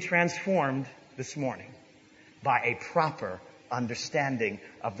you be transformed this morning by a proper understanding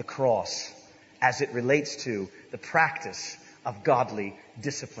of the cross as it relates to the practice of godly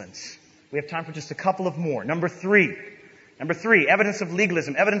disciplines. We have time for just a couple of more. Number three, evidence of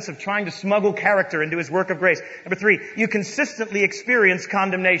legalism, evidence of trying to smuggle character into his work of grace. Number three, you consistently experience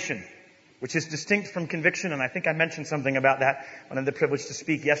condemnation, which is distinct from conviction, and I think I mentioned something about that when I had the privilege to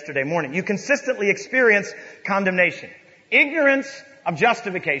speak yesterday morning. You consistently experience condemnation. Ignorance of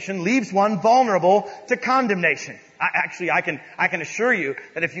justification leaves one vulnerable to condemnation. I can assure you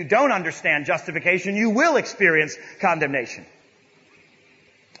that if you don't understand justification, you will experience condemnation.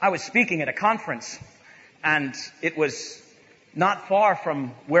 I was speaking at a conference, and it was not far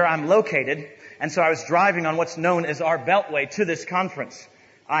from where I'm located, and so I was driving on what's known as our Beltway to this conference.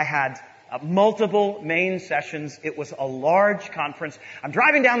 I had multiple main sessions. It was a large conference. I'm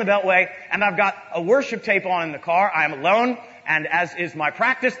driving down the Beltway, and I've got a worship tape on in the car. I am alone, and as is my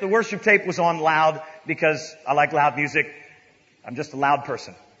practice, the worship tape was on loud because I like loud music. I'm just a loud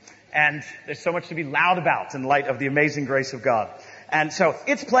person. And there's so much to be loud about in light of the amazing grace of God. And so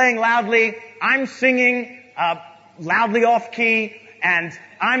it's playing loudly. I'm singing loudly off key, and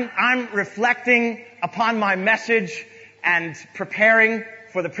I'm reflecting upon my message and preparing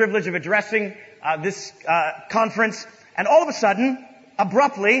for the privilege of addressing this conference. And all of a sudden,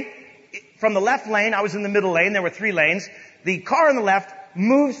 abruptly, from the left lane, I was in the middle lane, there were 3 lanes, the car on the left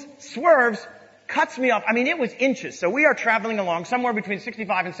moves, swerves, cuts me off. I mean, it was inches. So we are traveling along somewhere between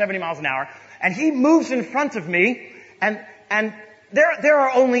 65 and 70 miles an hour, and he moves in front of me, and there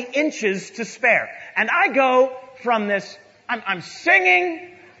are only inches to spare. And I go from this, I'm singing,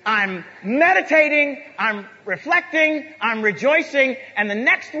 I'm meditating, I'm reflecting, I'm rejoicing, and the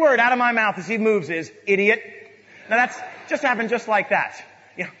next word out of my mouth as he moves is, idiot. Now that's just happened just like that.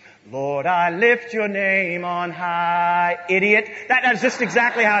 You know, Lord, I lift your name on high, idiot. That's just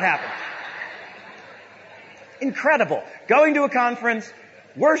exactly how it happened. Incredible. Going to a conference,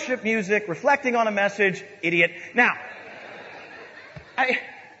 worship music, reflecting on a message, idiot. Now,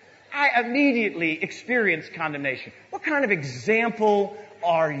 I immediately experienced condemnation. What kind of example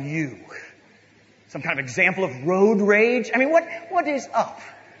are you? Some kind of example of road rage? I mean, what is up?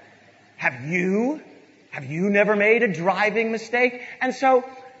 Have you never made a driving mistake? And so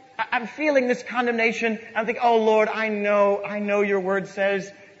I'm feeling this condemnation. I'm thinking, oh Lord, I know your word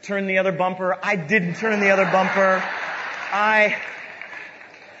says turn the other bumper. I didn't turn the other bumper. I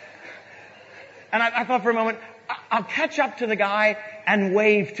thought for a moment, I'll catch up to the guy and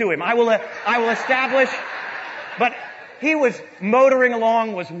wave to him. I will establish, but he was motoring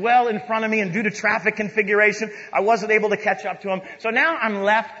along, was well in front of me, and due to traffic configuration, I wasn't able to catch up to him. So now I'm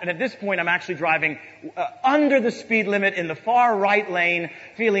left, and at this point I'm actually driving under the speed limit in the far right lane,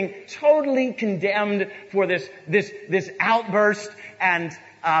 feeling totally condemned for this outburst. And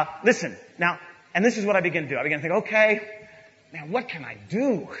listen, now, and this is what I begin to do. I begin to think, okay, now what can I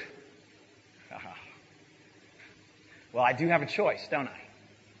do? Well, I do have a choice, don't I?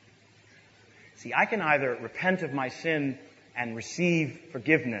 See, I can either repent of my sin and receive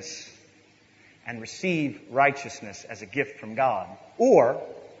forgiveness and receive righteousness as a gift from God, or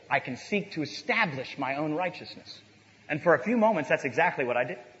I can seek to establish my own righteousness. And for a few moments, that's exactly what I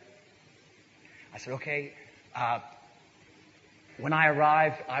did. I said, okay, when I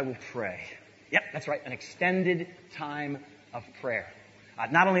arrive, I will pray. Yep, that's right, an extended time of prayer.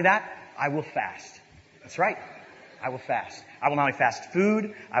 Not only that, I will fast. That's right. I will fast. I will not only fast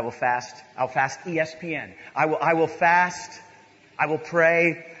food, I'll fast ESPN. I will fast, I will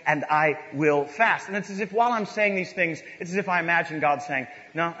pray, and I will fast. And it's as if while I'm saying these things, it's as if I imagine God saying,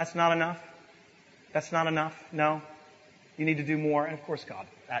 no, that's not enough. That's not enough. No. You need to do more. And of course, God,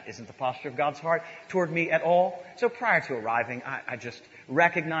 that isn't the posture of God's heart toward me at all. So prior to arriving, I just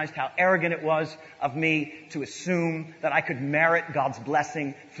recognized how arrogant it was of me to assume that I could merit God's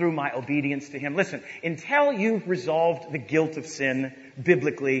blessing through my obedience to Him. Listen, until you've resolved the guilt of sin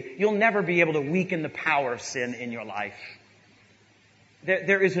biblically, you'll never be able to weaken the power of sin in your life.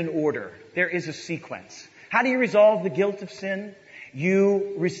 There is an order. There is a sequence. How do you resolve the guilt of sin?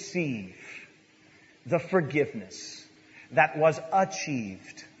 You receive the forgiveness that was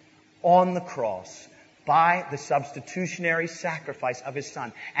achieved on the cross by the substitutionary sacrifice of His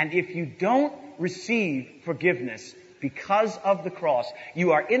Son. And if you don't receive forgiveness because of the cross,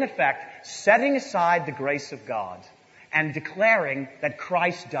 you are in effect setting aside the grace of God and declaring that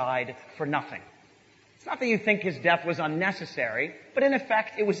Christ died for nothing. It's not that you think His death was unnecessary, but in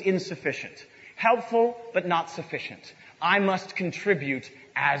effect it was insufficient. Helpful, but not sufficient. I must contribute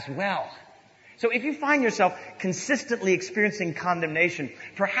as well. So if you find yourself consistently experiencing condemnation,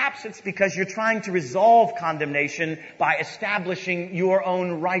 perhaps it's because you're trying to resolve condemnation by establishing your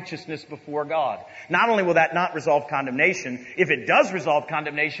own righteousness before God. Not only will that not resolve condemnation, if it does resolve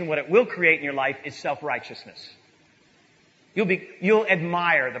condemnation, what it will create in your life is self-righteousness. You'll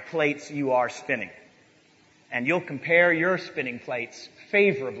admire the plates you are spinning. And you'll compare your spinning plates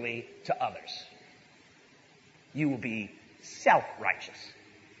favorably to others. You will be self-righteous.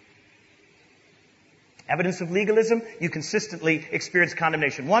 Evidence of legalism, you consistently experience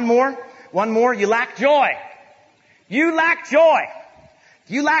condemnation. One more, you lack joy. You lack joy.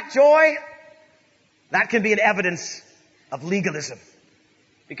 If you lack joy, that can be an evidence of legalism.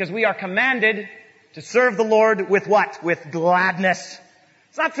 Because we are commanded to serve the Lord with what? With gladness.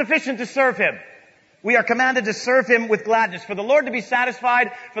 It's not sufficient to serve Him. We are commanded to serve Him with gladness. For the Lord to be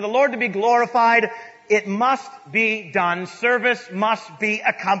satisfied, for the Lord to be glorified, it must be done. Service must be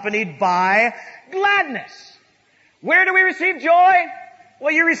accompanied by gladness. Where do we receive joy?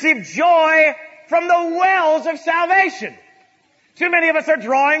 Well, you receive joy from the wells of salvation. Too many of us are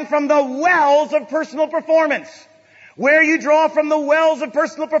drawing from the wells of personal performance. Where you draw from the wells of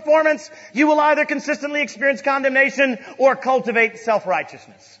personal performance, you will either consistently experience condemnation or cultivate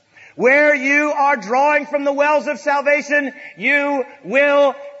self-righteousness. Where you are drawing from the wells of salvation, you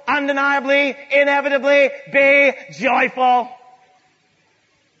will undeniably, inevitably be joyful.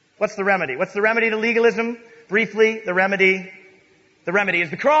 What's the remedy? What's the remedy to legalism? Briefly, the remedy is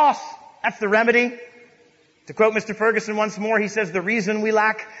the cross. That's the remedy. To quote Mr. Ferguson once more, he says, the reason we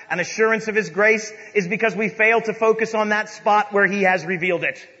lack an assurance of His grace is because we fail to focus on that spot where He has revealed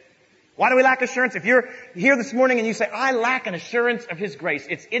it. Why do we lack assurance? If you're here this morning and you say, I lack an assurance of His grace,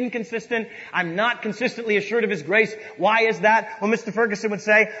 it's inconsistent, I'm not consistently assured of His grace, why is that? Well, Mr. Ferguson would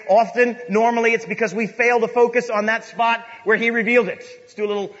say, normally it's because we fail to focus on that spot where He revealed it. Let's do a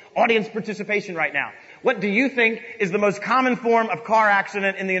little audience participation right now. What do you think is the most common form of car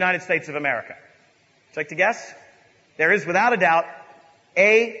accident in the United States of America? Would you like to guess? There is, without a doubt,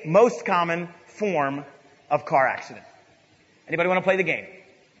 a most common form of car accident. Anybody want to play the game?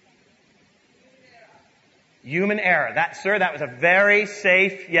 Human error. That was a very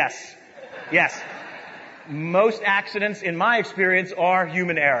safe yes. Yes. Most accidents, in my experience, are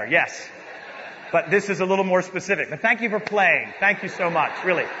human error. Yes. But this is a little more specific. But thank you for playing. Thank you so much.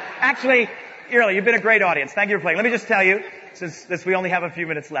 Really. Actually, you've been a great audience. Thank you for playing. Let me just tell you, since we only have a few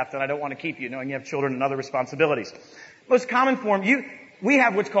minutes left, and I don't want to keep you, knowing you have children and other responsibilities. Most common form, we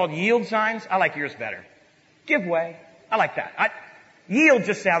have what's called yield signs. I like yours better. Give way. I like that. Yield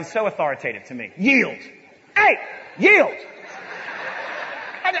just sounds so authoritative to me. Yield. Hey, yield.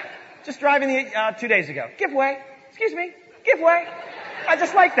 Just driving 2 days ago. Give way. Excuse me. Give way. I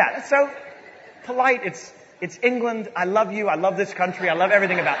just like that. It's so polite. It's England. I love you. I love this country. I love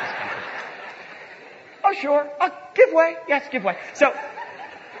everything about this country. Oh, sure. Give way. Yes, give way. So,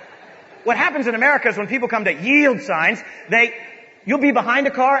 what happens in America is when people come to yield signs, you'll be behind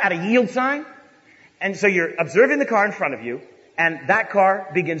a car at a yield sign, and so you're observing the car in front of you, and that car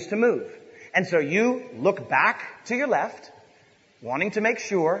begins to move. And so you look back to your left, wanting to make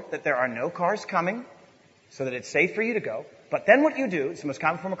sure that there are no cars coming, so that it's safe for you to go. But then what you do, it's the most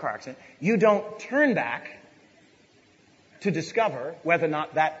common form of car accident, you don't turn back to discover whether or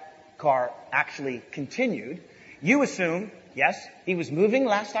not that car actually continued. You assume, yes, he was moving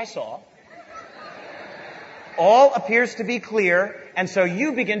last I saw. All appears to be clear, and so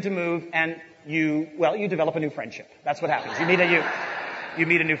you begin to move, and you develop a new friendship. That's what happens. You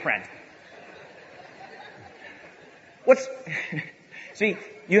meet a new friend. See,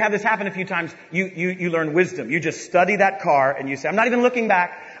 you have this happen a few times. You learn wisdom. You just study that car and you say, I'm not even looking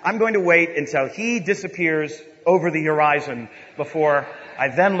back. I'm going to wait until he disappears over the horizon before I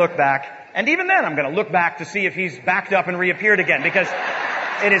then look back. And even then I'm going to look back to see if he's backed up and reappeared again, because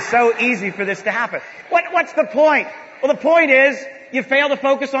it is so easy for this to happen. What's the point? Well, the point is, you fail to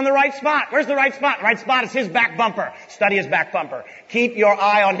focus on the right spot. Where's the right spot? The right spot is his back bumper. Study his back bumper. Keep your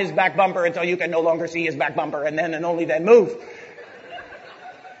eye on his back bumper until you can no longer see his back bumper, and then and only then move.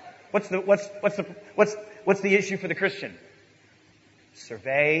 What's the issue for the Christian?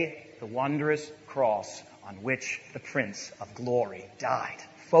 Survey the wondrous cross on which the Prince of Glory died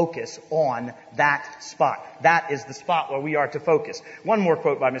focus on that spot. That is the spot where we are to focus. One more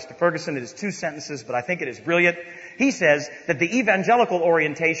quote by Mr. Ferguson. It is 2 sentences, but I think it is brilliant. He says that the evangelical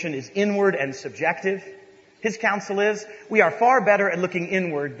orientation is inward and subjective. His counsel is, we are far better at looking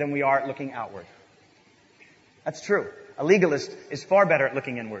inward than we are at looking outward. That's true. A legalist is far better at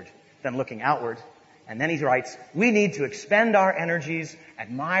looking inward than looking outward. And then he writes, we need to expend our energies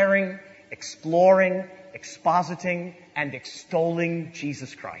admiring, exploring, expositing, and extolling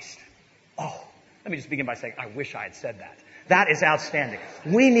Jesus Christ. Oh, let me just begin by saying, I wish I had said that. That is outstanding.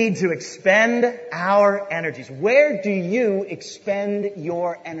 We need to expend our energies. Where do you expend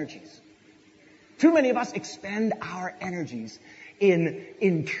your energies? Too many of us expend our energies in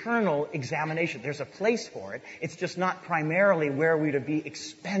internal examination. There's a place for it. It's just not primarily where we're to be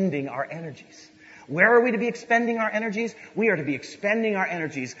expending our energies. Where are we to be expending our energies? We are to be expending our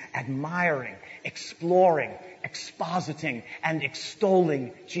energies admiring, exploring, expositing, and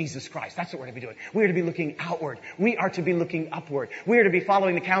extolling Jesus Christ. That's what we're to be doing. We are to be looking outward. We are to be looking upward. We are to be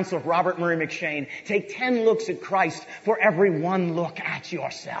following the counsel of Robert Murray McShane. Take 10 looks at Christ for every one look at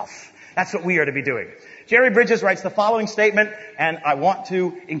yourself. That's what we are to be doing. Jerry Bridges writes the following statement, and I want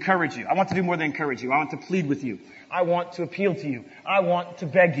to encourage you. I want to do more than encourage you. I want to plead with you. I want to appeal to you. I want to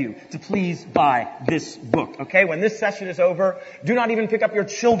beg you to please buy this book, okay? When this session is over, do not even pick up your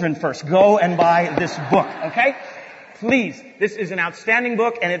children first. Go and buy this book, okay? Please. This is an outstanding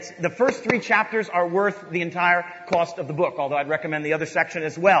book, and the first 3 chapters are worth the entire cost of the book, although I'd recommend the other section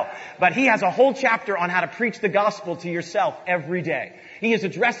as well. But he has a whole chapter on how to preach the gospel to yourself every day. He is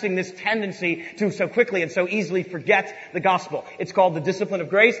addressing this tendency to so quickly and so easily forget the gospel. It's called The Discipline of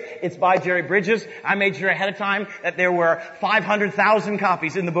Grace. It's by Jerry Bridges. I made sure ahead of time that there were 500,000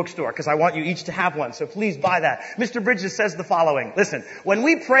 copies in the bookstore because I want you each to have one. So please buy that. Mr. Bridges says the following. Listen, when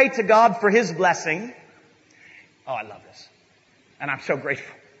we pray to God for His blessing, oh, I love this. And I'm so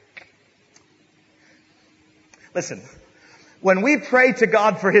grateful. Listen, when we pray to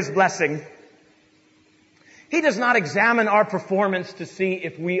God for His blessing, He does not examine our performance to see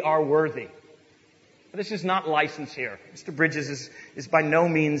if we are worthy. This is not license here. Mr. Bridges is by no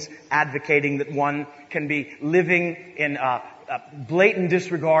means advocating that one can be living in a blatant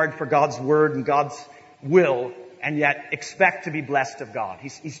disregard for God's word and God's will and yet expect to be blessed of God.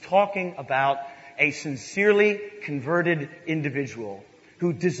 He's talking about a sincerely converted individual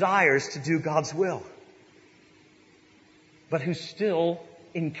who desires to do God's will, but who still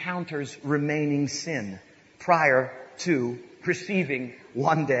encounters remaining sin prior to receiving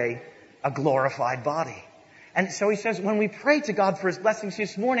one day a glorified body. And so he says, when we pray to God for His blessings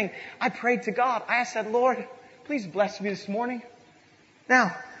this morning, I prayed to God. I said, Lord, please bless me this morning.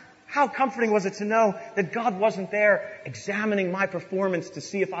 Now, how comforting was it to know that God wasn't there examining my performance to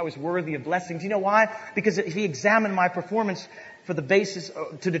see if I was worthy of blessing? Do you know why? Because if He examined my performance for the basis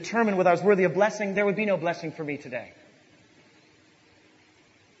to determine whether I was worthy of blessing, there would be no blessing for me today.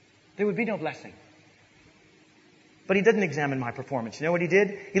 There would be no blessing. But He didn't examine my performance. You know what He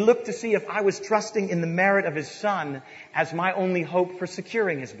did? He looked to see if I was trusting in the merit of His Son as my only hope for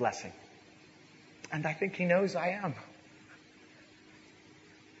securing His blessing. And I think He knows I am.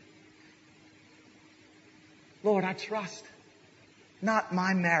 Lord, I trust. Not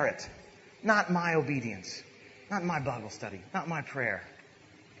my merit. Not my obedience. Not my Bible study. Not my prayer.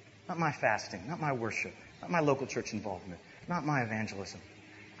 Not my fasting. Not my worship. Not my local church involvement. Not my evangelism.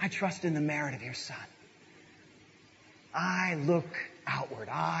 I trust in the merit of Your Son. I look outward.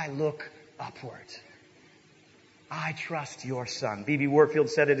 I look upward. I trust Your Son. B.B. Warfield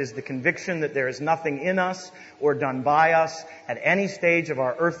said it is the conviction that there is nothing in us or done by us at any stage of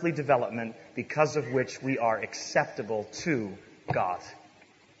our earthly development because of which we are acceptable to God.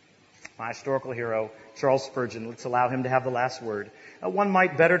 My historical hero, Charles Spurgeon, let's allow him to have the last word. One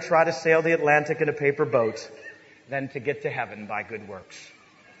might better try to sail the Atlantic in a paper boat than to get to heaven by good works.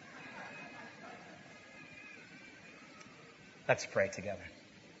 Let's pray together.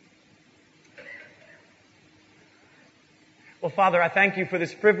 Well, Father, I thank You for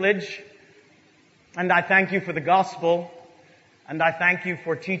this privilege, and I thank You for the gospel, and I thank You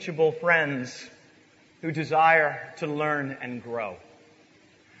for teachable friends who desire to learn and grow.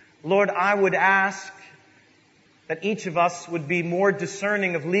 Lord, I would ask that each of us would be more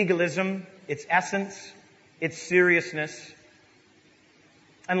discerning of legalism, its essence, its seriousness.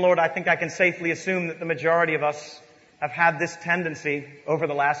 And Lord, I think I can safely assume that the majority of us have had this tendency over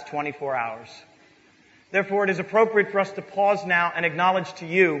the last 24 hours. Therefore, it is appropriate for us to pause now and acknowledge to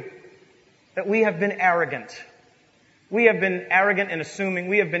You that we have been arrogant. We have been arrogant in assuming,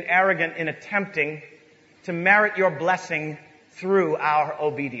 we have been arrogant in attempting to merit Your blessing through our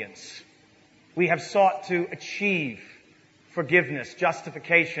obedience. We have sought to achieve forgiveness,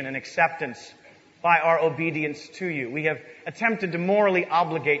 justification, and acceptance by our obedience to you. We have attempted to morally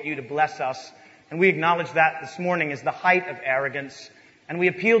obligate you to bless us, and we acknowledge that this morning is the height of arrogance, and we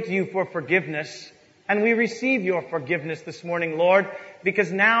appeal to you for forgiveness, and we receive your forgiveness this morning, Lord,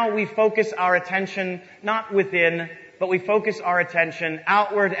 because now we focus our attention not within, but we focus our attention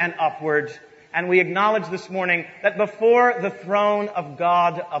outward and upward, and we acknowledge this morning that before the throne of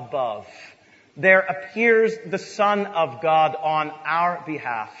God above, there appears the Son of God on our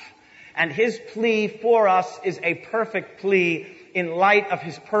behalf. And His plea for us is a perfect plea in light of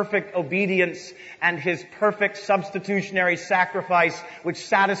His perfect obedience and His perfect substitutionary sacrifice, which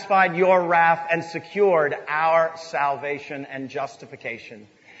satisfied your wrath and secured our salvation and justification.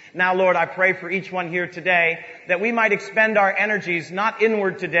 Now, Lord, I pray for each one here today that we might expend our energies not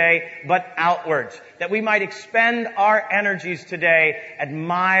inward today, but outward. That we might expend our energies today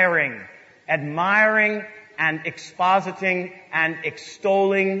admiring and expositing and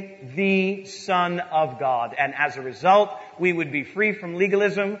extolling the Son of God. And as a result, we would be free from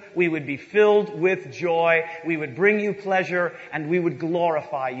legalism, we would be filled with joy, we would bring you pleasure, and we would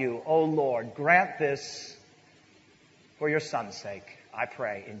glorify you. Oh Lord, grant this for your Son's sake. I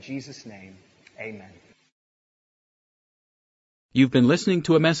pray in Jesus' name. Amen. You've been listening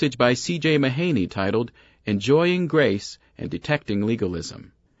to a message by C.J. Mahaney titled, Enjoying Grace and Detecting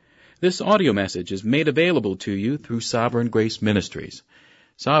Legalism. This audio message is made available to you through Sovereign Grace Ministries.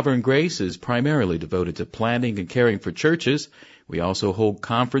 Sovereign Grace is primarily devoted to planting and caring for churches. We also hold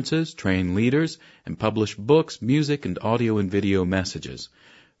conferences, train leaders, and publish books, music, and audio and video messages.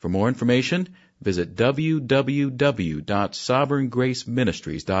 For more information, visit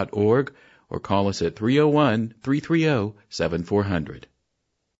www.sovereigngraceministries.org or call us at 301-330-7400.